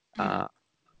Mm. uh,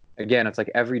 again, it's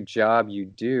like every job you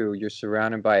do, you're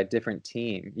surrounded by a different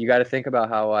team. You got to think about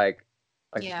how like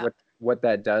Yeah. what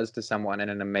that does to someone in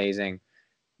an amazing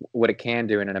what it can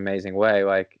do in an amazing way.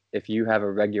 Like if you have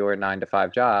a regular 9 to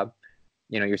 5 job,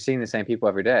 you're seeing the same people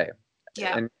every day.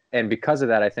 Yeah. And because of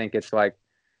that, I think it's like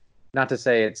not to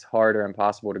say it's hard or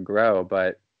impossible to grow,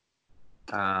 but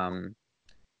um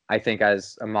I think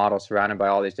as a model surrounded by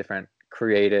all these different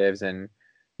creatives and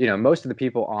most of the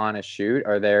people on a shoot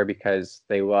are there because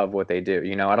they love what they do.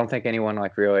 I don't think anyone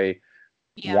like really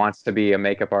Yeah. wants to be a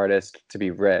makeup artist to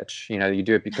be rich. You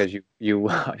do it because you you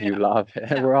Yeah. love it.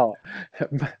 Yeah. We're all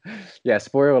yeah,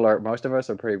 spoiler alert, most of us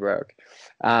are pretty broke.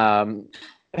 Um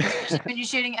Especially when you're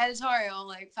shooting editorial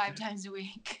like 5 times a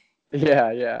week.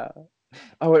 yeah, yeah.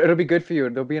 Oh, it'll be good for you.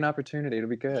 There'll be an opportunity. It'll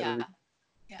be good. Yeah.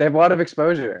 They Yeah. have a lot of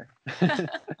exposure.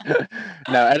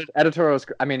 No, editorials.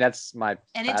 I mean, that's my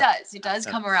And it past. does. It does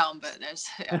come around, but there's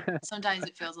sometimes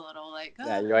it feels a little like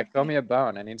Yeah, you're like, throw okay. me a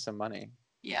bone. I need some money.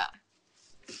 Yeah.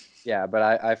 Yeah, but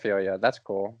I feel you. That's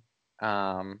cool.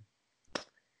 Um,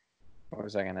 what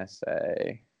was I gonna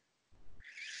say?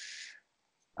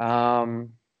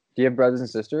 Do you have brothers and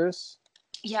sisters?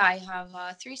 Yeah, I have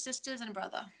 3 sisters and a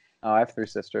brother. Oh, I have 3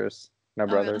 sisters, no Oh,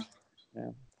 brothers. really?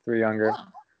 Yeah, 3 younger. Cool.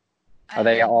 Are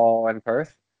they all in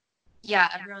Perth? Yeah,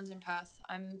 everyone's in Perth.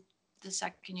 I'm the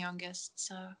second youngest,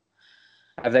 so.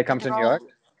 Have they But come to they're New all. York?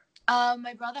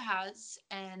 My brother has,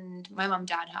 and my mom and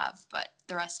dad have, but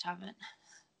the rest haven't.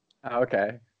 Oh,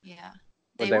 okay. Yeah.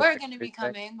 Would They they were like going to to be stay?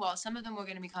 coming. Well, some of them were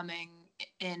going to be coming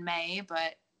in May,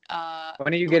 but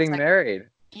When are you it looks getting like, married?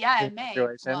 yeah, in May. Well,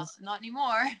 Congratulations. not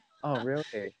anymore. Oh,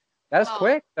 really? That's Well,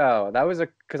 quick though. That was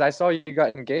because I saw you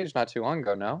got engaged not too long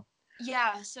ago, no?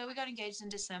 yeah, so we got engaged in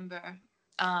December.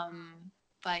 Um,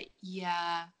 but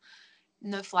yeah,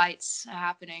 no flights are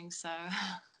happening, so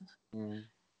Mm.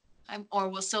 or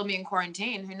we'll still be in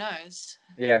quarantine, who knows?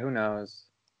 Yeah, who knows?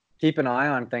 Keep an eye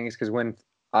on things because when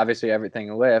obviously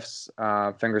everything lifts,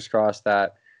 fingers crossed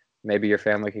that maybe your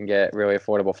family can get really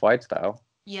affordable flights though.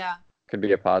 Yeah, Could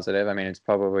be a positive. I mean, it's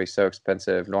probably so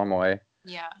expensive normally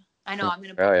yeah. I know from I'm going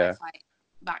to book my Australia flight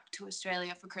back to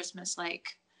Australia for Christmas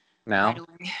like right now.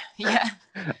 away. Yeah,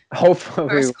 Hopefully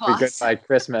first we'll be good class. by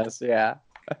Christmas. Yeah.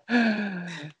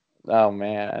 Oh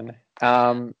man.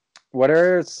 What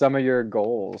are some of your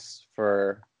goals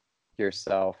for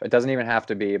yourself? It doesn't even have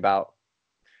to be about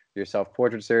your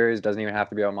self-portrait series. It doesn't even have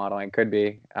to be about modeling. It could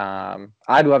be.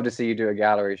 I'd love to see you do a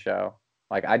gallery show.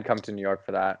 Like I'd come to New York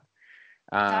for that.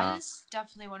 That Uh, is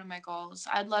definitely one of my goals.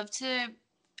 I'd love to.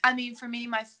 I mean, for me,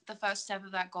 the first step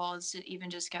of that goal is to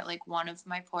even just get like one of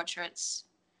my portraits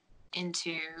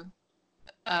into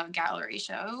a gallery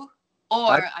show.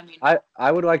 Or I, I mean,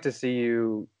 I would like to see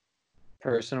you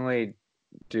personally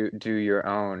do your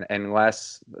own,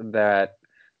 unless that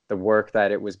the work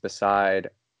that it was beside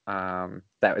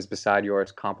that was beside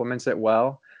yours complements it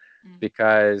well. mm,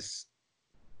 Because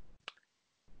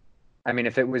I mean,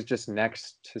 if it was just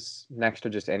next to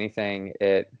just anything,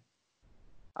 I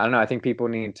don't know. I think people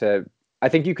need to. I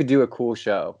think you could do a cool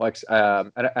show, like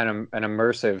an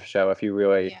immersive show, if you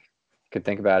really yeah, could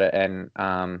think about it. And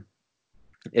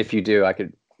if you do, I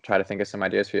could try to think of some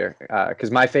ideas for you.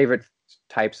 Because my favorite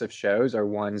types of shows are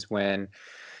ones when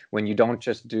you don't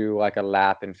just do like a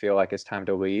lap and feel like it's time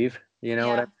to leave. You know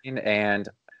what I yeah, mean? And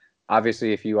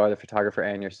obviously, if you are the photographer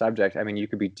and your subject, I mean, you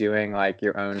could be doing like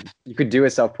your own. You could do a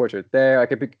self portrait there.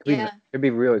 Like yeah, could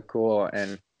be really cool.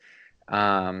 And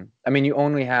I mean, you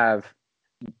only have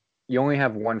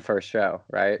one first show,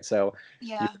 right? So you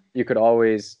yeah. you could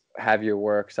always have your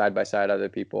work side by side other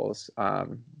people's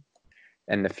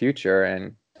in the future.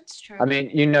 And That's I true. mean,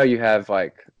 you know, you have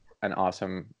like an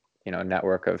awesome,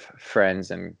 network of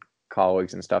friends and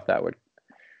colleagues and stuff that would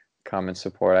come and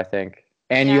support, I think.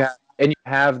 Yeah, And you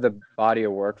have the body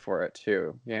of work for it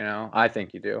too, I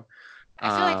think you do. I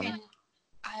feel like Um,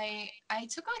 I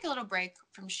took like a little break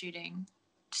from shooting,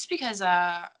 just because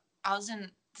I was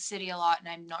in the city a lot and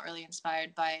I'm not really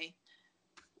inspired by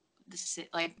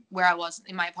like where I was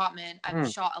in my apartment. I've hmm.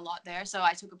 shot a lot there, so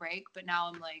I took a break, but now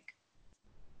I'm like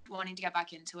wanting to get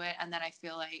back into it, and then I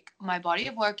feel like my body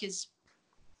of work is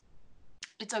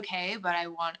it's okay, but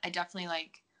I definitely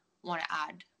like want to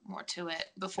add more to it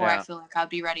before I Yeah, feel like I'll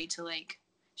be ready to like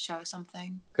show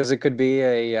something. because it could be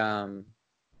it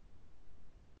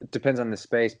depends on the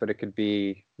space, but it could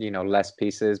be, less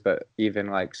pieces, but even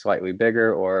like slightly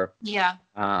bigger or, Yeah.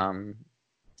 um,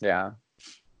 yeah,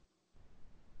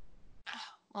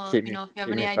 Well, keep you me, know, if you have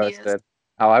keep any me ideas. posted.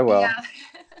 Oh, I will.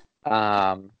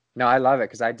 Yeah. No, I love it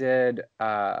because I did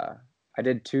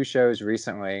 2 shows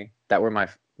recently that were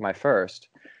my first,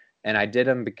 and I did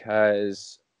them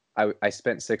because I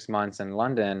spent 6 months in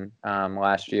London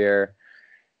last year,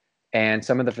 and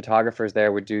some of the photographers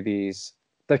there would do these.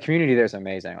 The community there is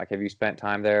amazing. Like, have you spent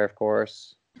time there? Of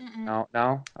course. Mm-mm. No,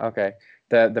 no. Okay.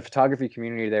 The photography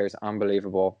community there is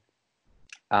unbelievable.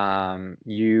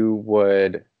 You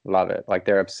would love it. Like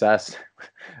they're obsessed.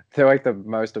 They're like the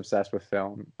most obsessed with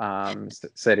film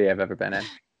city I've ever been in.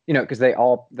 Because they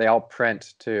all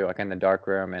print too, like in the dark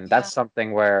room, and Yeah. that's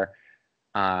something where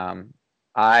um,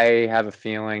 I have a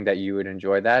feeling that you would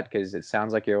enjoy that because it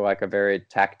sounds like you're like a very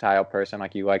tactile person.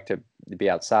 Like you like to be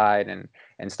outside and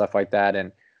stuff like that.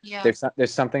 And Yeah.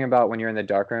 there's something about when you're in the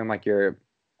dark room, like you're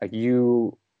like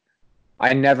you.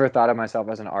 I never thought of myself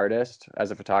as an artist,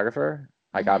 as a photographer.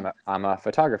 Like Hmm. I'm a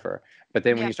photographer. But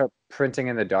then when Yeah. you start printing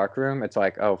in the dark room, it's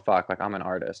like, oh fuck, like I'm an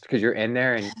artist because you're in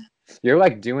there and you're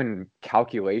like doing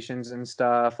calculations and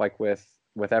stuff, like with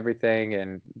everything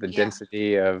and the Yeah.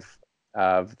 density of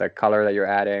the color that you're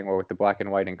adding, or with the black and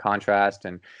white in contrast,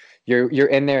 and you're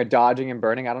in there dodging and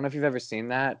burning. I don't know if you've ever seen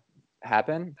that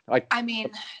happen. Like I mean,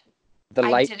 the I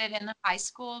light. did it in high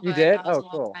school, You but did? that was Oh, a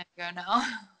long cool. time ago now.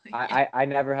 Yeah. I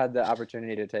never had the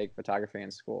opportunity to take photography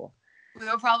in school. We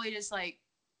were probably just like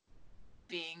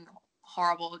being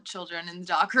horrible children in the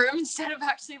dark room instead of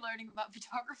actually learning about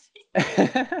photography.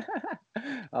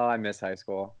 Oh, I miss high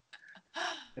school.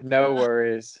 No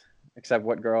worries, except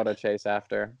what girl to chase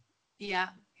after. Yeah,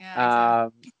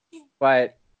 exactly.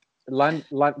 But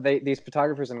these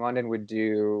photographers in London would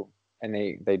do, and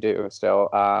they do still,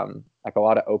 like a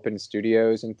lot of open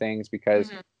studios and things,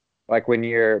 because like when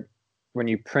you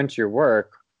print your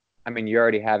work, I mean, you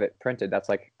already have it printed. That's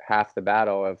like half the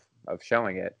battle of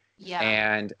showing it. Yeah.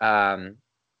 And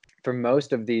for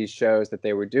most of these shows that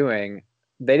they were doing,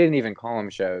 they didn't even call them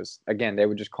shows. Again, they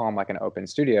would just call them like an open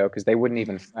studio, because they wouldn't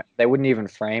even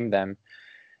frame them,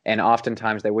 and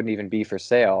oftentimes they wouldn't even be for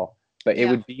sale. But it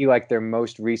would be like their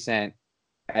most recent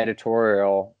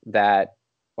editorial that,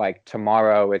 like,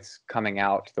 tomorrow it's coming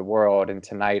out to the world, and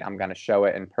tonight I'm going to show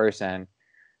it in person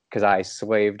because I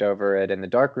slaved over it in the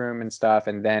darkroom and stuff.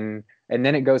 And then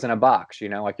it goes in a box,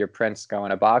 like your prints go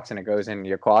in a box and it goes in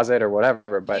your closet or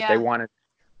whatever. But they wanted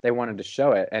to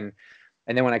show it. And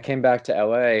then when I came back to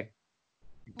LA,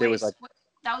 there was like,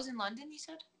 that was in London, you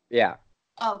said? Yeah.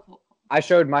 Oh, cool. I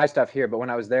showed my stuff here, but when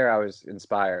I was there, I was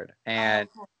inspired. And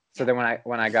so then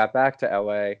when I got back to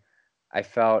LA, I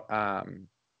felt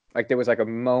like there was like a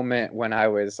moment when I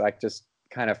was like just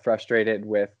kind of frustrated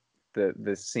with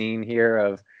the scene here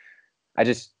of, I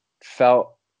just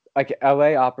felt like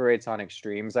LA operates on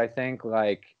extremes. I think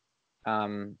like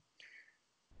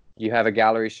you have a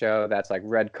gallery show that's like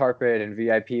red carpet and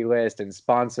VIP list and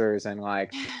sponsors, and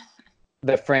like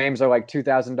the frames are like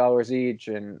 $2,000 each,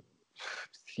 and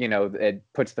it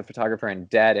puts the photographer in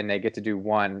debt and they get to do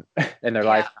one in their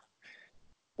lifetime.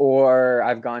 Or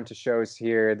I've gone to shows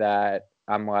here that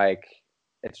I'm like,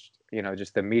 it's,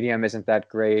 just the medium isn't that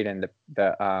great, and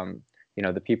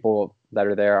the people that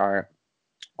are there aren't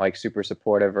like super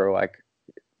supportive, or like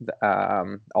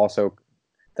also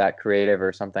that creative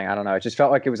or something. I don't know. It just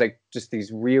felt like it was like just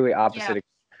these really opposite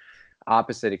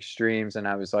extremes, and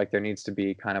I was like, there needs to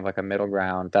be kind of like a middle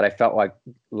ground that I felt like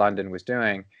London was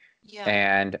doing.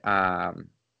 And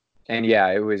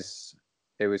yeah, it was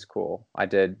cool. I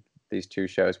did these 2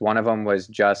 shows. One of them was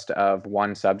just of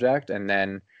one subject, and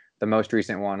then the most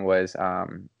recent one was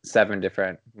 7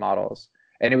 different models,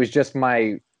 and it was just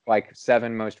my like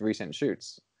 7 most recent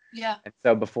shoots. And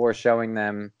so before showing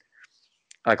them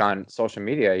like on social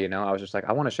media, I was just like,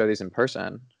 I want to show these in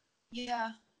person.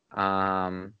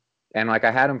 And like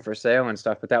I had them for sale and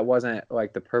stuff, but that wasn't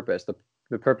like the purpose.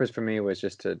 The purpose for me was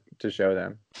just to show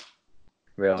them,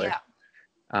 really.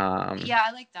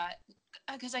 I like that,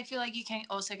 because I feel like you can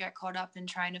also get caught up in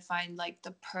trying to find like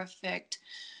the perfect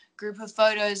group of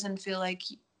photos and feel like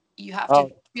you have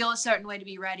to feel a certain way to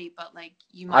be ready, but like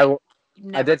you might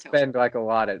I did spend like a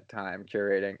lot of time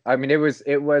curating. I mean, it was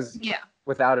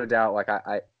without a doubt, like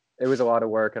it was a lot of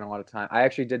work and a lot of time. I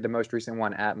actually did the most recent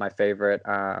one at my favorite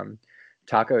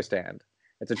taco stand.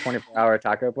 It's a 24-hour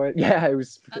taco place. Yeah, it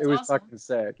was awesome. Fucking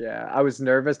sick. Yeah, I was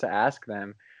nervous to ask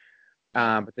them,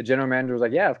 but the general manager was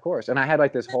like, "Yeah, of course." And I had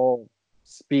like this whole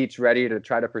speech ready to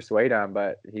try to persuade him,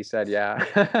 but he said, "Yeah."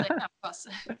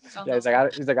 Yeah, he's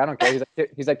like, "I don't care."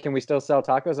 He's like, "Can we still sell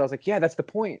tacos?" I was like, "Yeah, that's the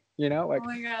point. Like, oh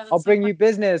God, I'll bring you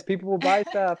business. People will buy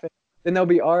stuff, and then there'll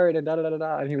be art and da da da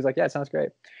da." And he was like, "Yeah, it sounds great."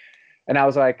 And I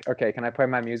was like, "Okay, can I play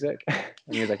my music?" And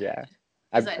he was like, "Yeah."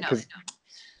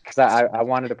 Because I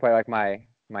wanted to play like my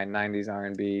 90s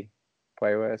R&B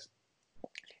playlist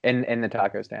in the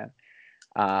taco stand.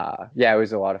 Yeah, it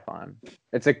was a lot of fun.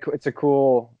 It's a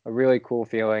really cool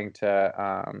feeling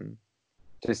to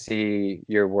see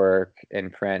your work in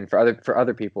print for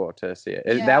other people to see it.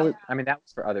 That was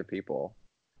for other people.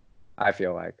 I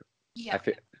feel like,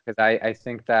 because I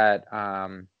think that I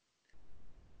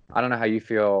don't know how you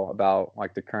feel about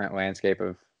like the current landscape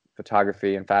of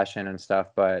photography and fashion and stuff,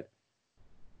 but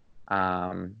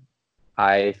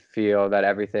I feel that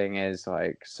everything is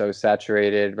like so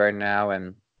saturated right now,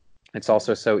 and it's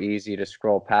also so easy to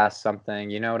scroll past something,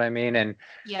 you know what I mean? And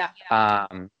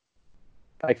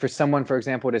like for someone, for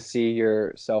example, to see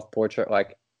your self-portrait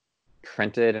like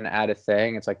printed and add a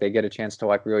thing, it's like they get a chance to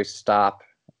like really stop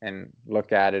and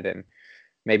look at it, and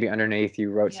maybe underneath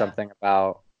you wrote something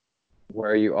about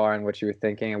where you are and what you were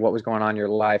thinking and what was going on in your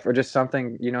life, or just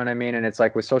something, you know what I mean? And it's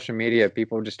like with social media,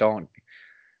 people just don't.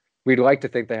 We'd like to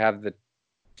think they have the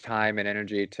time and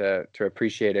energy to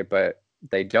appreciate it, but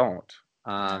they don't.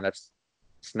 It's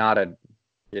not a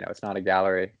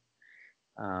gallery.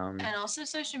 And also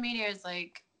social media is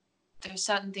like, there's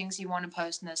certain things you want to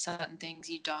post and there's certain things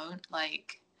you don't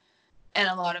like. And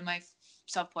a lot of my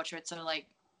self-portraits are like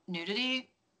nudity.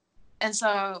 And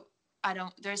so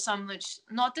there's some which,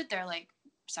 not that they're like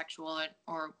sexual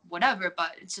or whatever,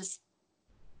 but it's just,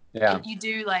 you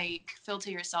do like filter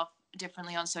yourself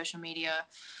differently on social media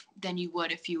than you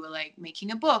would if you were like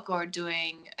making a book or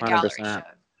doing a gallery 100%. show.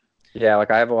 Yeah,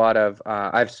 like I have a lot of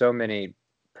I have so many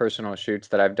personal shoots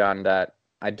that I've done that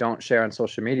I don't share on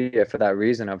social media for that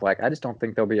reason of like I just don't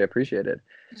think they'll be appreciated.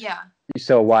 Yeah.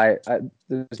 So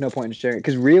there's no point in sharing it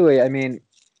because really, I mean,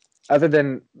 other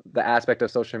than the aspect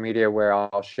of social media where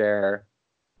I'll share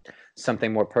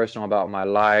something more personal about my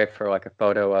life or like a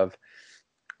photo of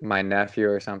my nephew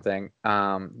or something,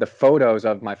 the photos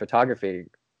of my photography,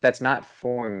 that's not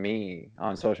for me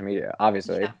on social media,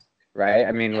 obviously, Yeah. right?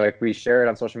 I mean, Yeah. like we share it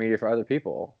on social media for other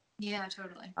people. Yeah,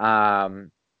 totally.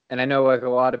 And I know like a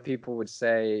lot of people would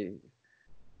say,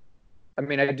 I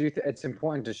mean, I do. It's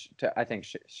important to I think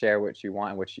share what you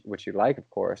want and what you like, of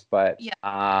course. But Yeah.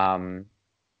 I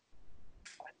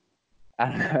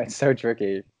don't know. It's so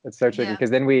tricky. It's so tricky Yeah. because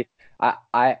then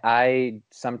I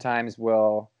sometimes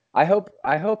will. I hope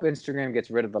Instagram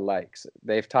gets rid of the likes.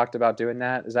 They've talked about doing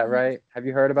that. Is that Mhm. right? Have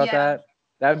you heard about Yeah. that?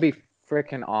 That would be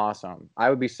freaking awesome. I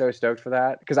would be so stoked for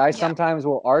that because I Yeah. sometimes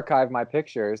will archive my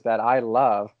pictures that I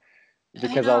love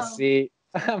because I'll know. see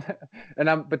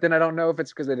but then I don't know if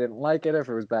it's because I didn't like it or if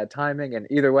it was bad timing. And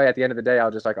either way, at the end of the day, I'll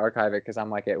just like archive it because I'm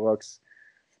like, it looks.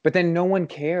 But then no one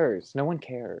cares. No one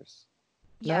cares.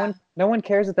 Yeah. No one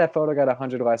cares if that photo got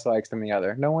 100 less likes than the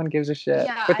other. No one gives a shit.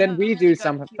 Yeah, But I then have a we really do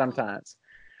good people. sometimes.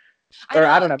 I Or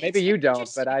I know, don't know. Maybe it's you don't,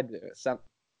 interesting. but I do.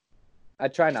 I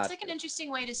try It's not like to. an interesting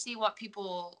way to see what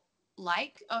people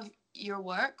like of your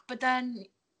work, but then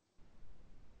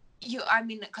I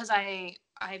mean, because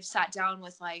I've sat down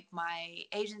with like my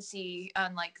agency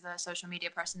and like the social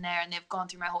media person there, and they've gone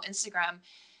through my whole Instagram,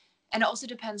 and it also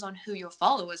depends on who your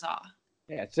followers are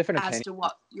Yeah, it's different as opinion. to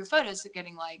what your photos are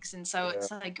getting likes, and so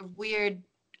it's like a weird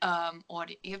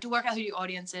you have to work out who your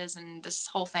audience is and this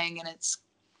whole thing, and it's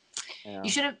you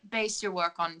shouldn't base your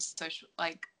work on social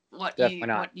like what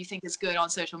you think is good on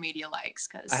social media likes,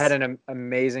 because I had an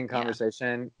amazing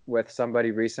conversation with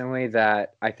somebody recently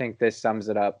that I think this sums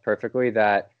it up perfectly.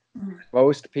 That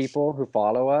most people who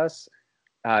follow us,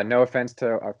 no offense to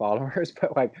our followers,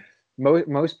 but like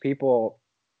most people,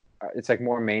 it's like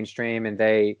more mainstream, and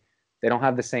they don't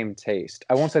have the same taste.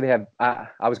 I won't say they have.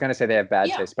 I was gonna say they have bad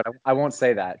taste, but I won't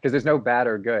say that because there's no bad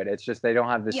or good. It's just they don't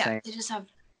have the same. They just have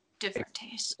different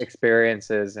taste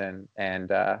experiences and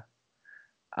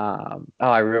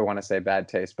I really want to say bad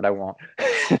taste, but I won't.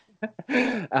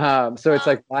 So it's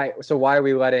like why are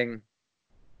we letting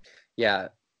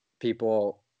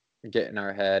people get in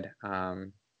our head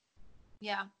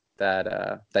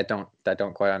that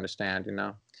don't quite understand, you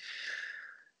know?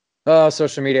 Oh,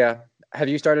 social media. Have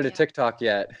you started a TikTok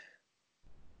yet?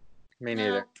 Me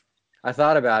neither. I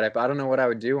thought about it, but I don't know what I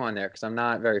would do on there because I'm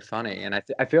not very funny, and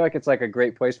I feel like it's like a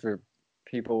great place for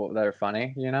people that are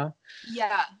funny, you know?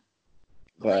 Yeah.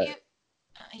 But like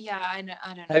I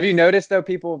don't know. Have you noticed though,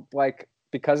 people like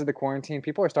because of the quarantine,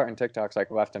 people are starting TikToks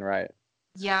like left and right.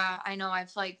 Yeah, I know.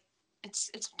 I've like it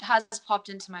has popped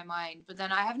into my mind, but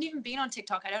then I haven't even been on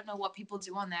TikTok. I don't know what people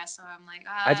do on there, so I'm like,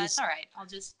 it's all right. I'll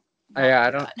just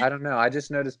I don't know. I just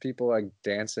noticed people like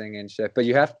dancing and shit. But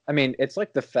I mean, it's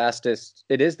like it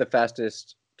is the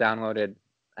fastest downloaded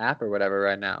app or whatever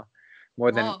right now.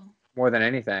 More than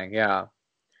anything, yeah.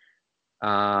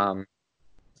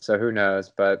 So who knows,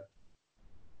 but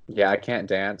yeah, I can't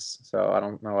dance, so I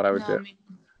don't know what I would do.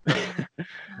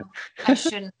 I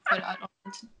shouldn't put it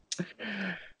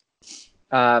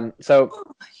on. So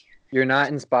you're not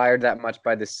inspired that much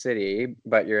by the city,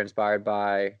 but you're inspired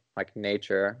by like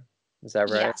nature. Is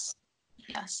that right?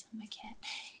 Yes, my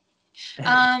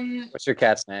cat. What's your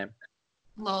cat's name?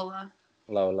 Lola.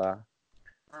 Lola.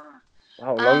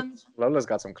 Oh, Lola's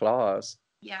got some claws.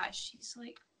 Yeah, she's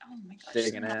like, oh my gosh.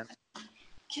 Digging in.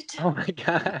 Get down. Oh my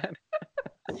god.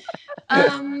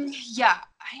 Yeah.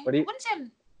 I wouldn't say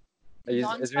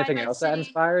is there anything else that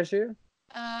inspires you?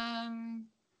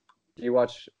 Do you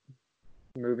watch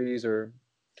movies or?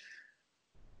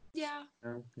 Yeah.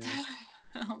 No? Yeah.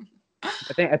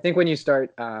 I think when you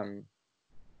start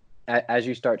as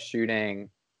you start shooting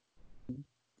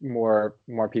more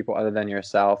people other than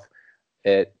yourself,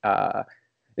 it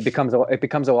becomes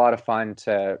a lot of fun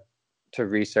to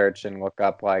research and look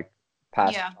up like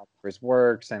past photographers'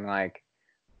 works and like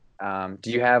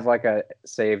do you have like a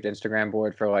saved Instagram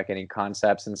board for like any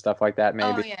concepts and stuff like that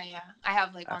maybe? Oh yeah. I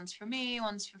have like ones for me,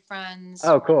 ones for friends.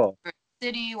 Oh, cool. Ones for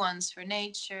city, ones for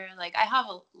nature. Like I have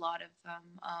a lot of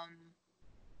them.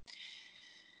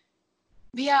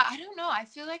 But yeah, I don't know. I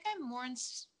feel like I'm more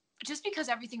just because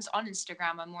everything's on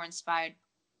Instagram, I'm more inspired.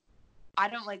 I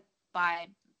don't like buy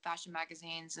fashion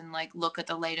magazines and like look at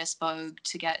the latest Vogue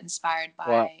to get inspired by.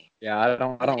 Well, yeah, I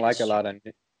don't like a lot of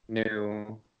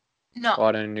new No. a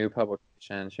lot of new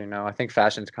publications. You know, I think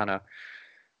fashion's kind of,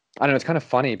 I don't know, it's kind of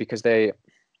funny because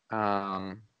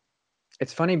um,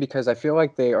 it's funny because I feel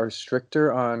like they are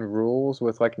stricter on rules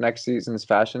with like next season's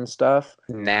fashion stuff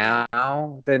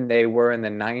now than they were in the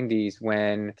 90s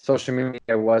when social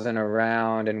media wasn't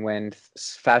around and when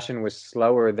fashion was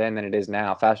slower then than it is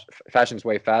now. Fashion's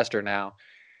way faster now.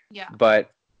 Yeah. But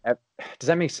does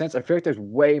that make sense? I feel like there's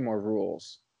way more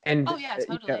rules. And Oh yeah, you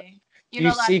know, totally. You're you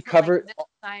not allowed to see put like cover. this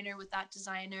designer with that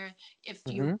designer.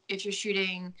 Mhm. If you're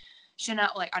shooting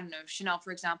Chanel, like I don't know, Chanel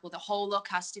for example, the whole look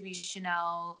has to be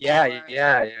Chanel. Yeah, Or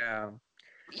yeah, there's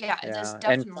yeah. And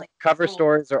definitely cover rules.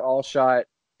 stories are all shot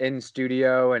in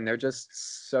studio and they're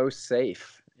just so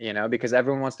safe, you know, because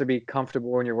everyone wants to be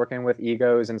comfortable when you're working with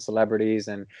egos and celebrities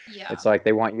and Yeah. it's like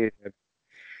they want you to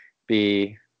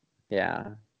be,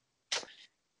 yeah.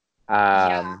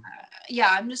 Yeah. Um, Yeah,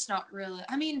 I'm just not really.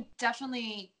 I mean,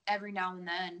 definitely every now and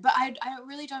then, but I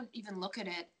really don't even look at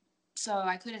it. So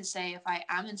I couldn't say if I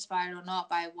am inspired or not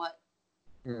by what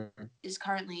mm. is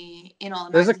currently in all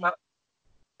the there's a magazines.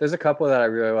 there's a couple that I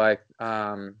really like.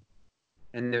 And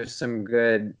there's some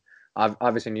good.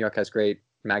 Obviously, New York has great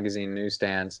magazine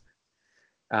newsstands,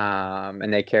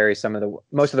 and they carry some of the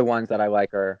most of the ones that I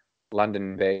like are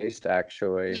London-based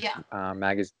actually Yeah.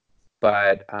 magazines.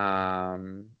 But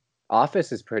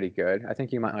Office is pretty good. I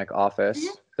think you might like Office.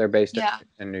 Mhm. They're based Yeah.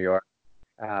 in New York.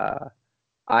 Uh,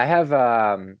 I have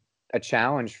a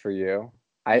challenge for you.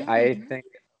 I Mhm. think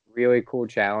a really cool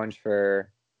challenge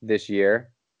for this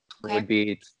year Okay. would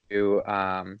be to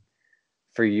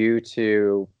for you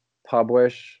to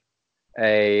publish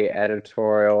a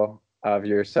editorial of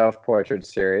your self-portrait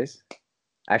series.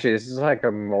 Actually, this is like a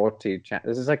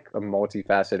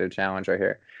multifaceted challenge right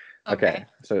here. Okay, Okay.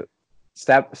 so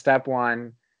step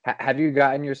one, have you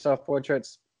gotten your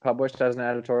self-portraits published as an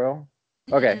editorial?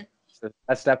 Okay, Mm, so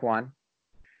that's step one.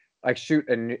 Like shoot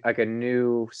a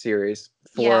new series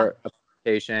yeah. for a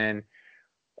publication.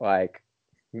 Like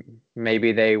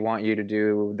maybe they want you to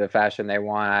do the fashion they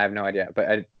want. I have no idea,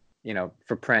 but you know,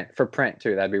 for print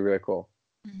too, that'd be really cool.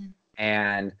 Mhm.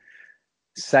 And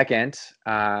second,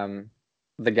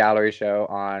 the gallery show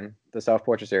on the self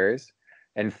portrait series,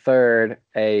 and third,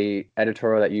 a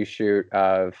editorial that you shoot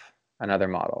of another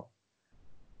model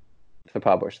to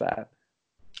publish that.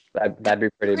 That'd be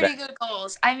pretty big. Pretty good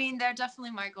goals. I mean, they're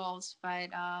definitely my goals, but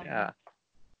Yeah.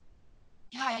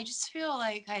 yeah, I just feel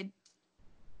like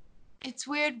it's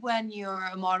weird when you're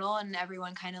a model and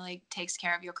everyone kind of like takes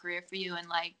care of your career for you and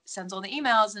like sends all the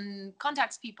emails and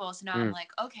contacts people. So now I'm Mm. like,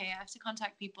 okay, I have to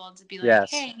contact people to be like, Yes.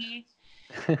 hey,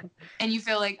 and you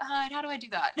feel like, how do I do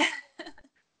that?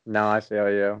 No, I feel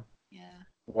you. Yeah,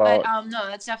 but Well, no,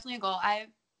 that's definitely a goal. I've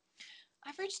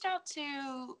reached out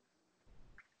to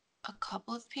a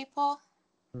couple of people,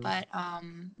 but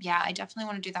yeah, I definitely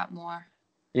want to do that more.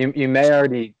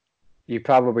 you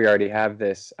probably already have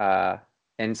this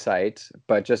insight,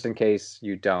 but just in case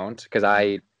you don't, because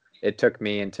it took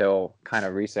me until kind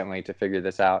of recently to figure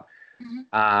this out.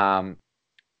 Mm-hmm.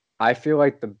 I feel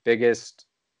like the biggest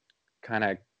kind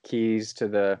of keys to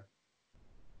the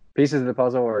pieces of the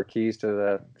puzzle or keys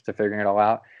to figuring it all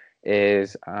out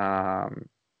is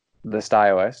the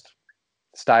stylist. Oh.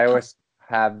 Stylists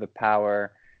have the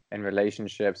power and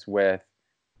relationships with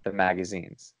the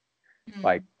magazines.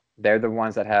 Like Mm. they're the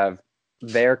ones that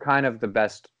they're kind of the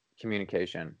best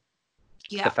communication.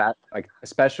 The Yeah. fact, like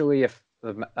especially if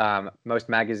most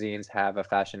magazines have a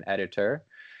fashion editor,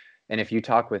 and if you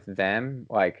talk with them,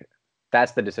 like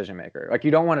that's the decision maker. Like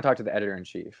you don't want to talk to the editor in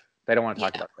chief. They don't want to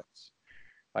talk Yeah. about this.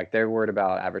 Like they're worried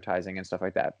about advertising and stuff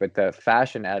like that. But the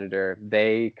fashion editor,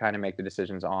 they kind of make the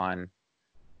decisions on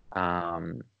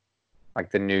um, like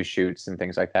the new shoots and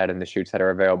things like that, and the shoots that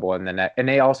are available in the net. And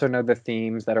they also know the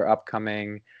themes that are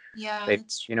upcoming. Yeah, They,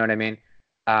 that's true. you know what I mean?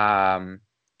 Um,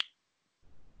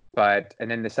 but and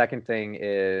then the second thing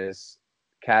is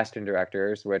casting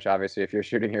directors, which obviously if you're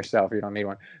shooting yourself, you don't need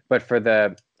one. But for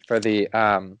the for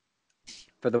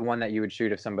the one that you would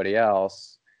shoot of somebody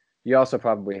else, you also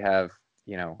probably have,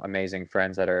 you know, amazing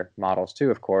friends that are models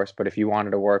too, of course. But if you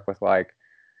wanted to work with like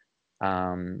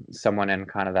someone in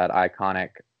kind of that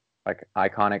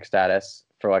iconic status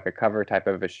for like a cover type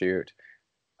of a shoot,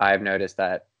 I've noticed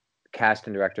that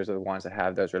casting directors are the ones that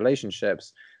have those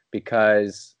relationships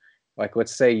because like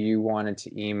let's say you wanted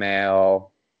to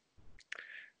email,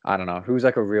 I don't know, who's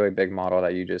like a really big model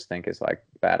that you just think is like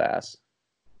badass.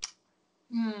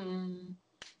 Hmm.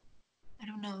 I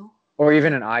don't know. Or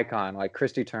even an icon like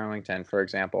Christy Turlington, for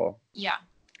example. Yeah.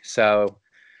 So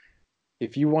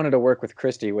if you wanted to work with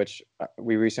Christy, which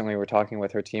we recently were talking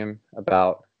with her team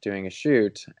about doing a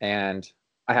shoot, and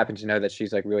I happen to know that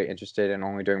she's like really interested in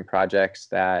only doing projects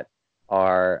that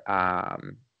are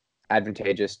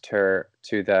advantageous to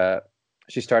the.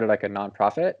 She started like a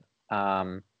nonprofit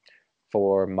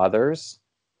for mothers.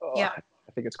 Yeah.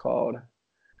 I think it's called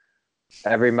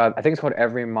Every Mother. I think it's called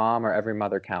Every Mom or Every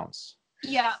Mother Counts.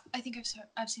 Yeah, I think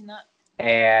I've seen that.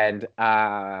 And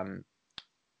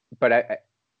but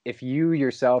if you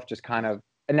yourself just kind of,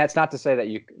 and that's not to say that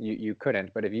you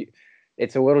couldn't, but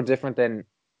it's a little different than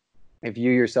if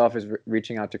you yourself is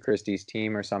reaching out to Christy's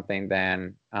team or something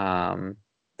than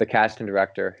the casting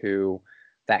director,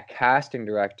 that casting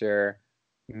director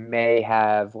may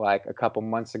have like a couple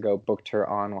months ago booked her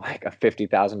on like a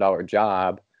 $50,000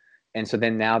 job. And so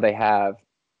then now they have,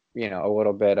 a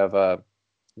little bit of a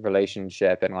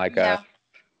relationship and like Yeah.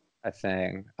 a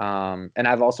thing. And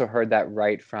I've also heard that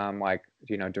right from like,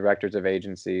 directors of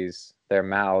agencies, their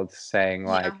mouths saying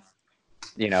like,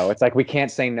 it's like we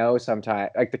can't say no sometimes.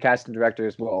 Like the casting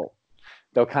directors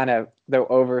they'll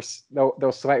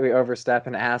slightly overstep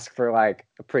and ask for like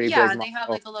a pretty big. Yeah, they have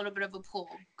like a little bit of a pull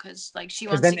because like she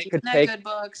wants to keep their good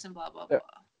books and blah blah blah.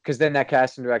 Because then that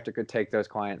casting director could take those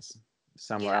clients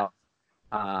somewhere else.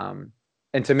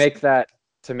 And to make that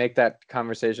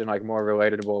conversation like more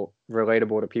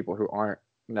relatable to people who aren't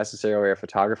necessarily a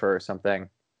photographer or something,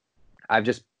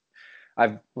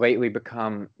 I've lately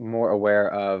become more aware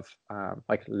of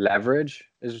like leverage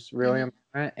is really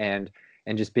important,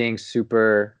 and just being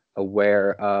super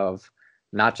aware of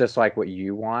not just like what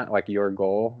you want, like your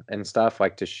goal and stuff,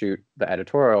 like to shoot the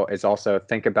editorial, is also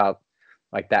think about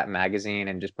like that magazine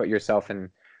and just put yourself in,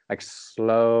 like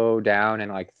slow down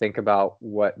and like think about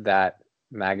what that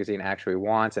magazine actually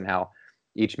wants and how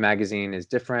each magazine is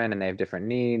different and they have different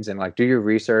needs, and like do your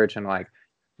research and like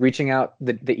reaching out.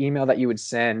 The email that you would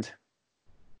send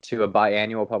to a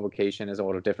biannual publication is a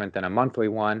little different than a monthly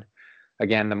one.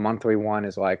 Again, the monthly one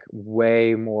is like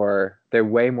they're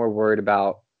way more worried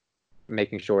about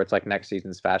making sure it's like next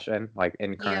season's fashion, like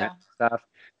in current stuff.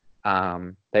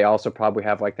 They also probably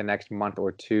have like the next month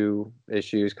or two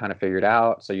issues kind of figured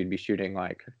out. So you'd be shooting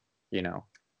like,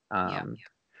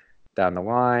 down the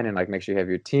line, and like make sure you have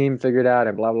your team figured out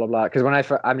and blah, blah, blah. Cause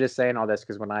I'm just saying all this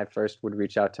because when I first would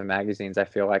reach out to magazines, I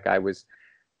feel like I was,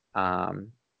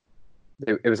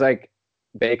 it was like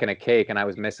baking a cake and I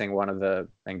was missing one of the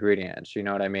ingredients, you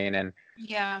know what I mean? And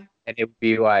it would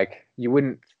be like, you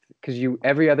wouldn't, cause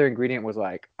every other ingredient was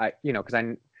like, cause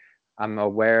I'm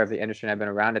aware of the industry and I've been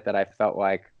around it, that I felt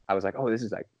like, I was like, oh, this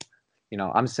is like,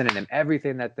 I'm sending them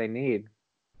everything that they need.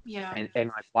 Yeah. And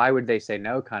like, why would they say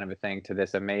no kind of a thing to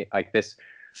this like this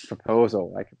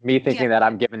proposal? Like me thinking that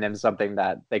I'm giving them something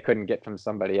that they couldn't get from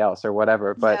somebody else or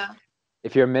whatever. But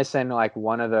if you're missing like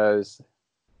one of those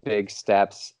big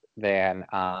steps, then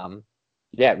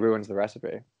it ruins the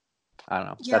recipe. I don't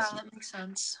know. Yeah, that makes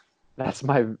sense. That's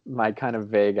my kind of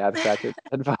vague abstract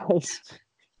advice.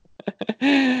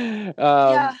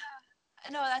 Yeah,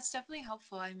 no, that's definitely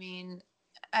helpful. I mean,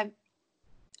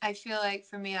 I feel like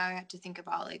for me, I have to think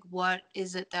about like what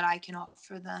is it that I can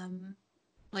offer them,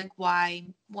 like why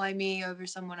me over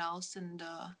someone else, and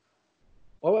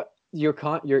well, your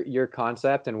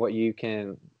concept and what you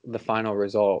can, the final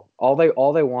result. All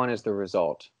they want is the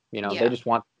result. They just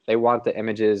want the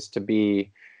images to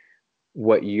be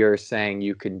what you're saying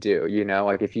you can do.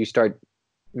 Like if you start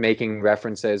making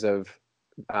references of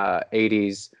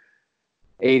 80s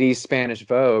Spanish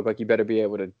Vogue, like you better be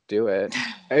able to do it.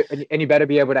 And you better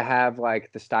be able to have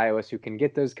like the stylist who can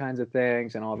get those kinds of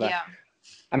things and all that. Yeah.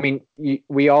 I mean,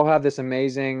 we all have this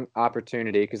amazing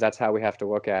opportunity, because that's how we have to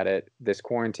look at it. This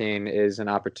quarantine is an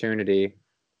opportunity,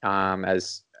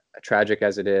 as tragic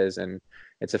as it is, and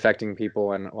it's affecting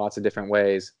people in lots of different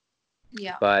ways.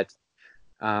 Yeah. But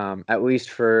at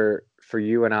least for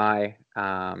you and I,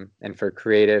 and for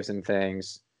creatives and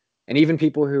things, and even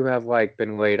people who have like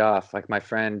been laid off, like my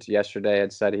friend yesterday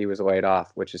had said he was laid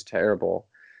off, which is terrible.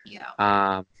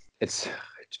 Yeah. It's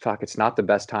not the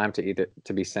best time to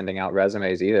be sending out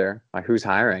resumes either. Like who's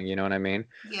hiring, you know what I mean?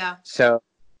 Yeah. So,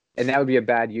 and that would be a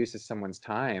bad use of someone's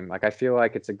time. Like I feel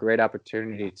like it's a great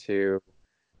opportunity to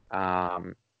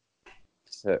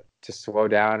slow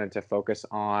down and to focus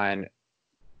on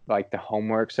like the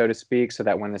homework, so to speak, so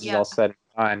that when this is all said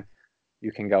and done,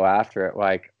 you can go after it.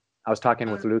 Like I was talking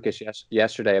with Lucas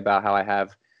yesterday about how I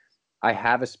have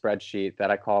a spreadsheet that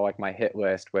I call like my hit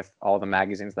list with all the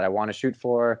magazines that I want to shoot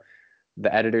for,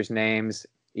 the editors' names,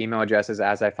 email addresses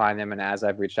as I find them and as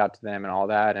I've reached out to them and all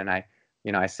that. And I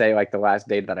say like the last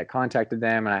date that I contacted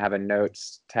them, and I have a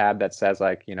notes tab that says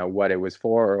like, what it was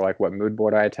for, or like what mood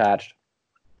board I attached.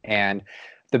 And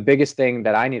the biggest thing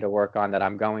that I need to work on, that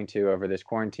I'm going to over this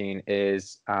quarantine,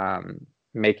 is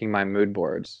making my mood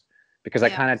boards, because I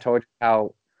kind of told you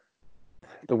how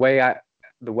the way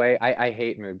the way I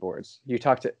hate mood boards. You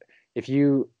talk to if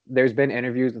you there's been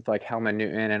interviews with like Helmut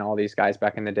Newton and all these guys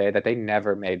back in the day that they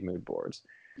never made mood boards.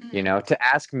 You Mm. know, to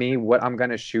ask me what I'm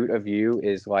gonna shoot of you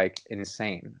is like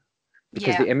insane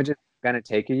because Yeah. the images I'm gonna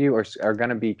take of you are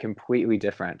gonna be completely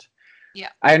different. Yeah.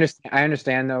 I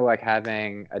understand though, like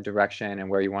having a direction and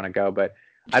where you want to go, but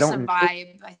I Just a don't know.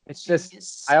 vibe, I It's think, just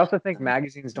is I also think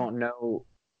magazines don't know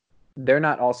they're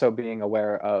not also being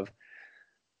aware of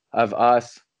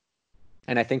us,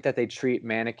 and I think that they treat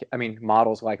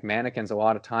models like mannequins a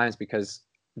lot of times because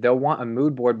they'll want a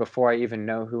mood board before I even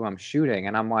know who I'm shooting,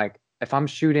 and I'm like, if I'm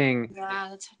shooting yeah,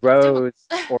 that's Rose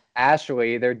or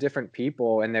Ashley, they're different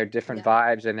people and they're different Yeah.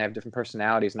 vibes and they have different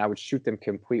personalities, and I would shoot them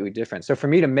completely different. So for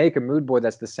me to make a mood board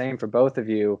that's the same for both of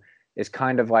you is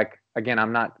kind of like, again,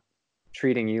 I'm not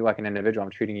treating you like an individual,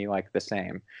 I'm treating you like the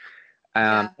same.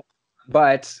 Yeah.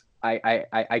 But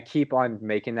I keep on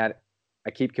making that,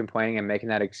 I keep complaining and making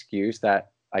that excuse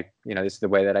that this is the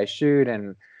way that I shoot,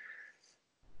 and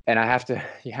I have to,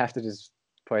 you have to just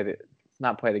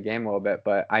not play the game a little bit,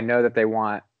 but I know that they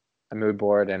want a mood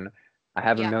board, and I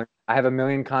have a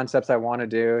million concepts I want to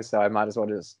do, so I might as well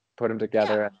just put them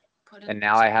together. And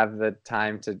now I have the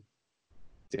time to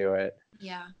do it.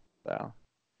 Yeah. So.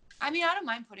 I mean, I don't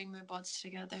mind putting mood boards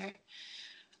together,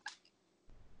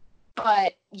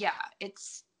 but yeah,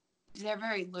 they're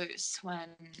very loose when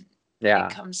it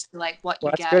comes to like what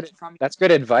you get from. That's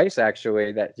good advice,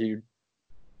 actually. That you,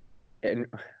 and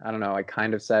I don't know, I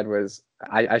kind of said was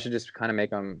I should just kind of make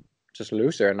them just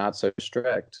looser and not so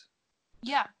strict.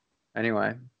 Yeah.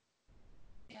 Anyway.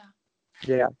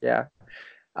 Yeah. Yeah.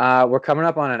 We're coming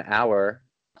up on an hour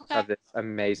of this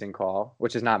amazing call,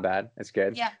 which is not bad. It's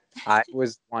good. Yeah. I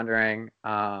was wondering,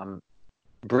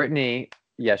 Brittany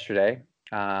yesterday,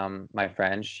 my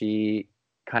friend, she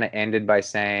kind of ended by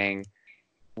saying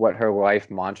what her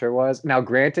life mantra was. Now,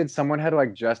 granted, someone had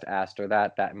like just asked her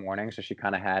that morning, so she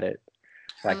kind of had it.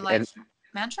 Her life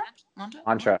mantra?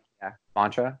 Yeah,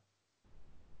 mantra.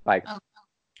 Like,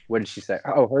 what did she say?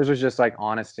 Oh, hers was just like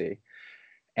honesty.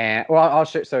 And well, I'll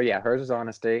show. So yeah, hers is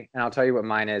honesty, and I'll tell you what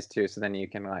mine is too. So then you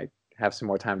can like have some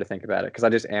more time to think about it, because I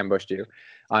just ambushed you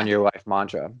on your life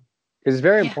mantra, because it's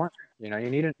very important. You know, you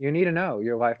need to know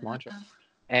your life mantra.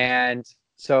 And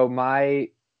so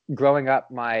growing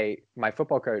up, my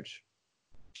football coach,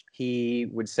 he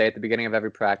would say at the beginning of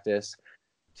every practice,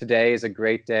 "Today is a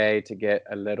great day to get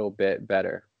a little bit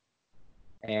better."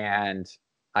 And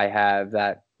I have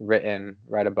that written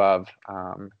right above,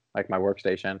 like my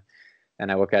workstation.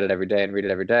 And I look at it every day and read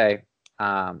it every day.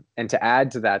 And to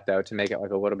add to that, though, to make it like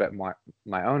a little bit more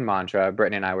my own mantra,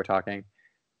 Brittany and I were talking,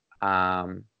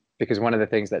 because one of the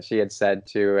things that she had said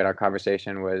too in our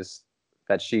conversation was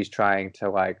that she's trying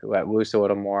to like let loose a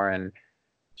little more, and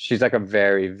she's like a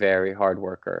very, very hard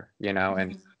worker,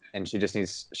 and she just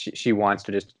she wants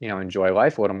to just enjoy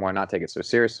life a little more, not take it so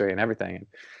seriously and everything.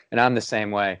 And I'm the same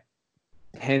way.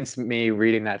 Hence me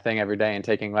reading that thing every day and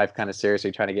taking life kind of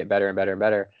seriously, trying to get better and better and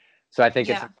better. So I think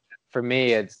for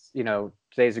me, it's,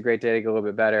 today's a great day to get a little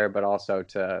bit better, but also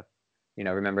to,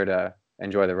 remember to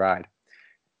enjoy the ride.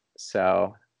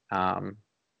 So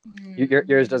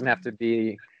yours doesn't have to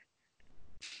be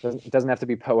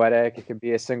poetic. It could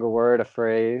be a single word, a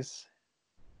phrase.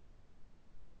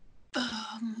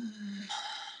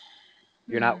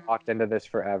 You're not locked into this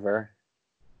forever.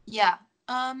 Yeah.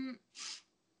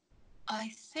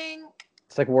 I think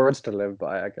it's like words to live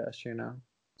by, I guess,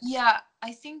 Yeah,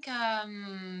 I think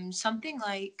something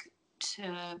like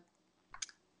to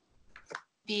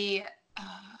be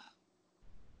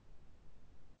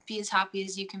as happy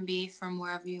as you can be from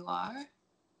wherever you are.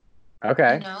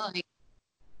 Okay. Like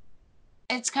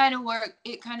it kind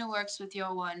of works with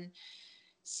your one.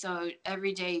 So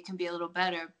every day you can be a little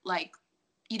better. Like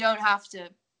you don't have to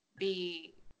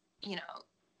be,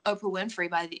 Oprah Winfrey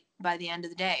by the end of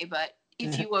the day, but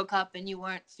if you woke up and you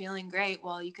weren't feeling great,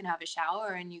 well, you can have a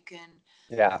shower and you can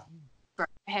brush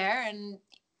your hair, and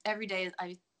every day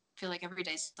I feel like every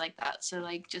day's like that. So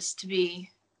like just to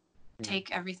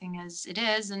take everything as it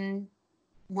is and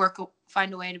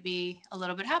find a way to be a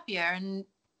little bit happier, and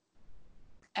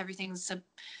everything's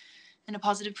in a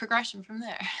positive progression from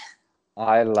there.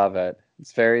 I love it.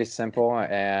 It's very simple,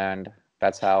 and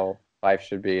that's how life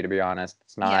should be, to be honest.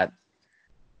 It's not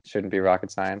shouldn't be rocket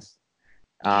science.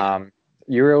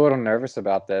 You were a little nervous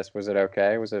about this. Was it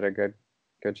okay? Was it a good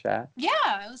chat?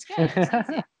 Yeah, it was good. It was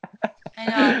easy. I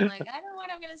know. I'm like, I don't know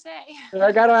what I'm gonna say.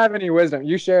 Like, I don't have any wisdom.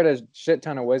 You shared a shit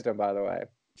ton of wisdom, by the way.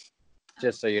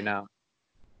 Just so you know.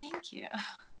 Thank you.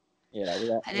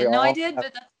 Yeah, I didn't know I did,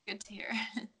 but that's good to hear.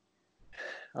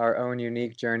 Our own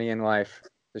unique journey in life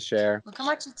to share. Look how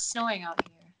much it's snowing out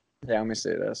here. Yeah, let me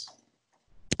see this.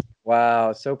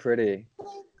 Wow, so pretty.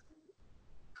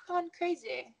 Going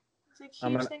crazy. It's like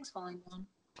I'm huge gonna- things falling down.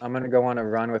 I'm gonna go on a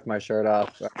run with my shirt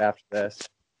off right after this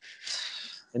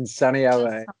in sunny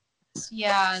LA.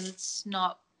 Yeah, and it's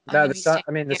not. I'm No, gonna the be sun. staying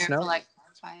I mean, the here snow. for like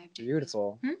 5 days.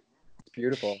 Beautiful. Hmm? It's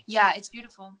beautiful. Yeah, it's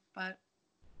beautiful, but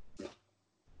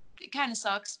it kind of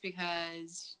sucks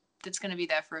because it's gonna be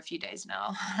there for a few days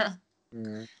now.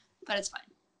 Mm. But it's fine.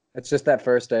 It's just that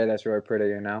first day that's really pretty,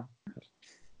 you know.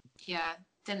 Yeah,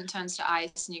 then it turns to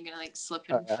ice and you're gonna like slip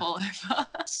Oh, and yeah. fall over.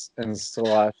 And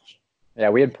slush. Yeah,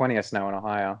 we had plenty of snow in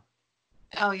Ohio.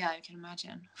 Oh yeah, I can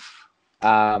imagine.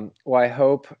 Well, I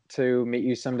hope to meet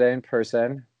you someday in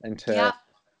person and Yeah,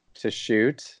 to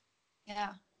shoot.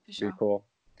 yeah, for Be sure. cool.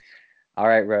 All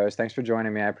right, Rose. Thanks for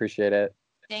joining me. I appreciate it.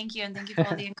 Thank you, and thank you for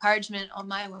all the encouragement on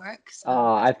my work. So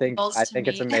I think goals to it's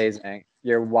meet. amazing.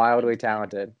 You're wildly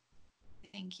talented.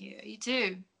 Thank you. You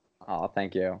too. Oh,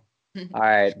 thank you. All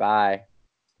right, bye.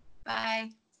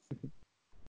 Bye.